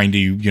we're trying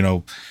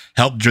to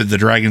help the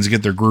dragons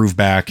get their groove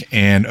back,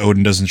 and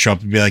Odin doesn't show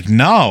up and be like,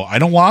 "No, I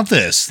don't want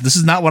this. This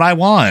is not what I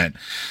want."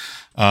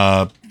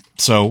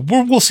 So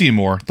we'll see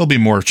more. There'll be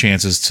more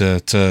chances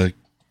to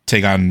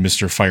take on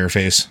Mr.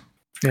 Fireface.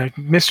 Yeah,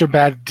 Mr.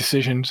 Bad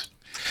Decisions.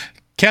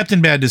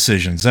 Captain Bad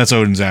Decisions. That's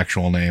Odin's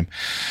actual name.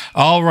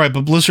 All right,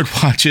 but Blizzard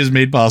Watch is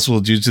made possible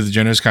due to the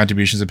generous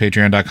contributions at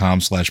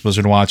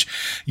patreon.com/BlizzardWatch.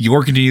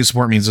 Your continued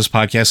support means this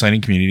podcast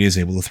signing community is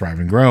able to thrive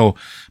and grow.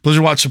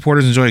 Blizzard Watch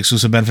supporters enjoy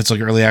exclusive benefits like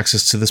early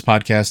access to this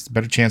podcast,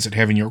 better chance at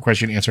having your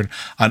question answered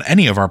on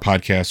any of our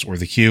podcasts or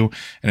the queue,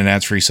 and an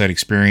ads-free site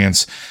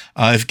experience.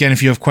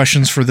 If you have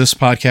questions for this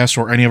podcast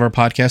or any of our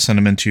podcasts, send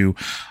them into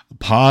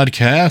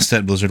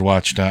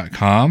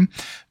podcast@blizzardwatch.com.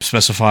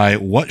 Specify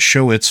what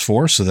show it's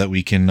for so that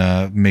we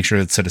can make sure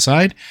it's set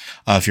aside.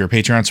 If you're a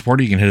Patreon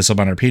supporter, you can hit us up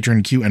on our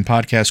Patreon Q and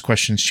Podcast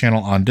Questions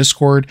channel on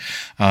Discord.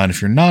 And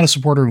if you're not a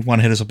supporter and want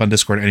to hit us up on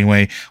Discord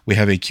anyway, we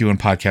have a Q and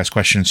Podcast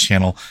Questions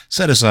channel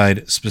set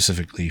aside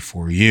specifically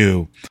for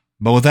you.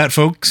 But with that,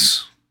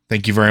 folks,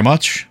 thank you very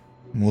much.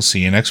 We'll see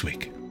you next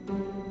week.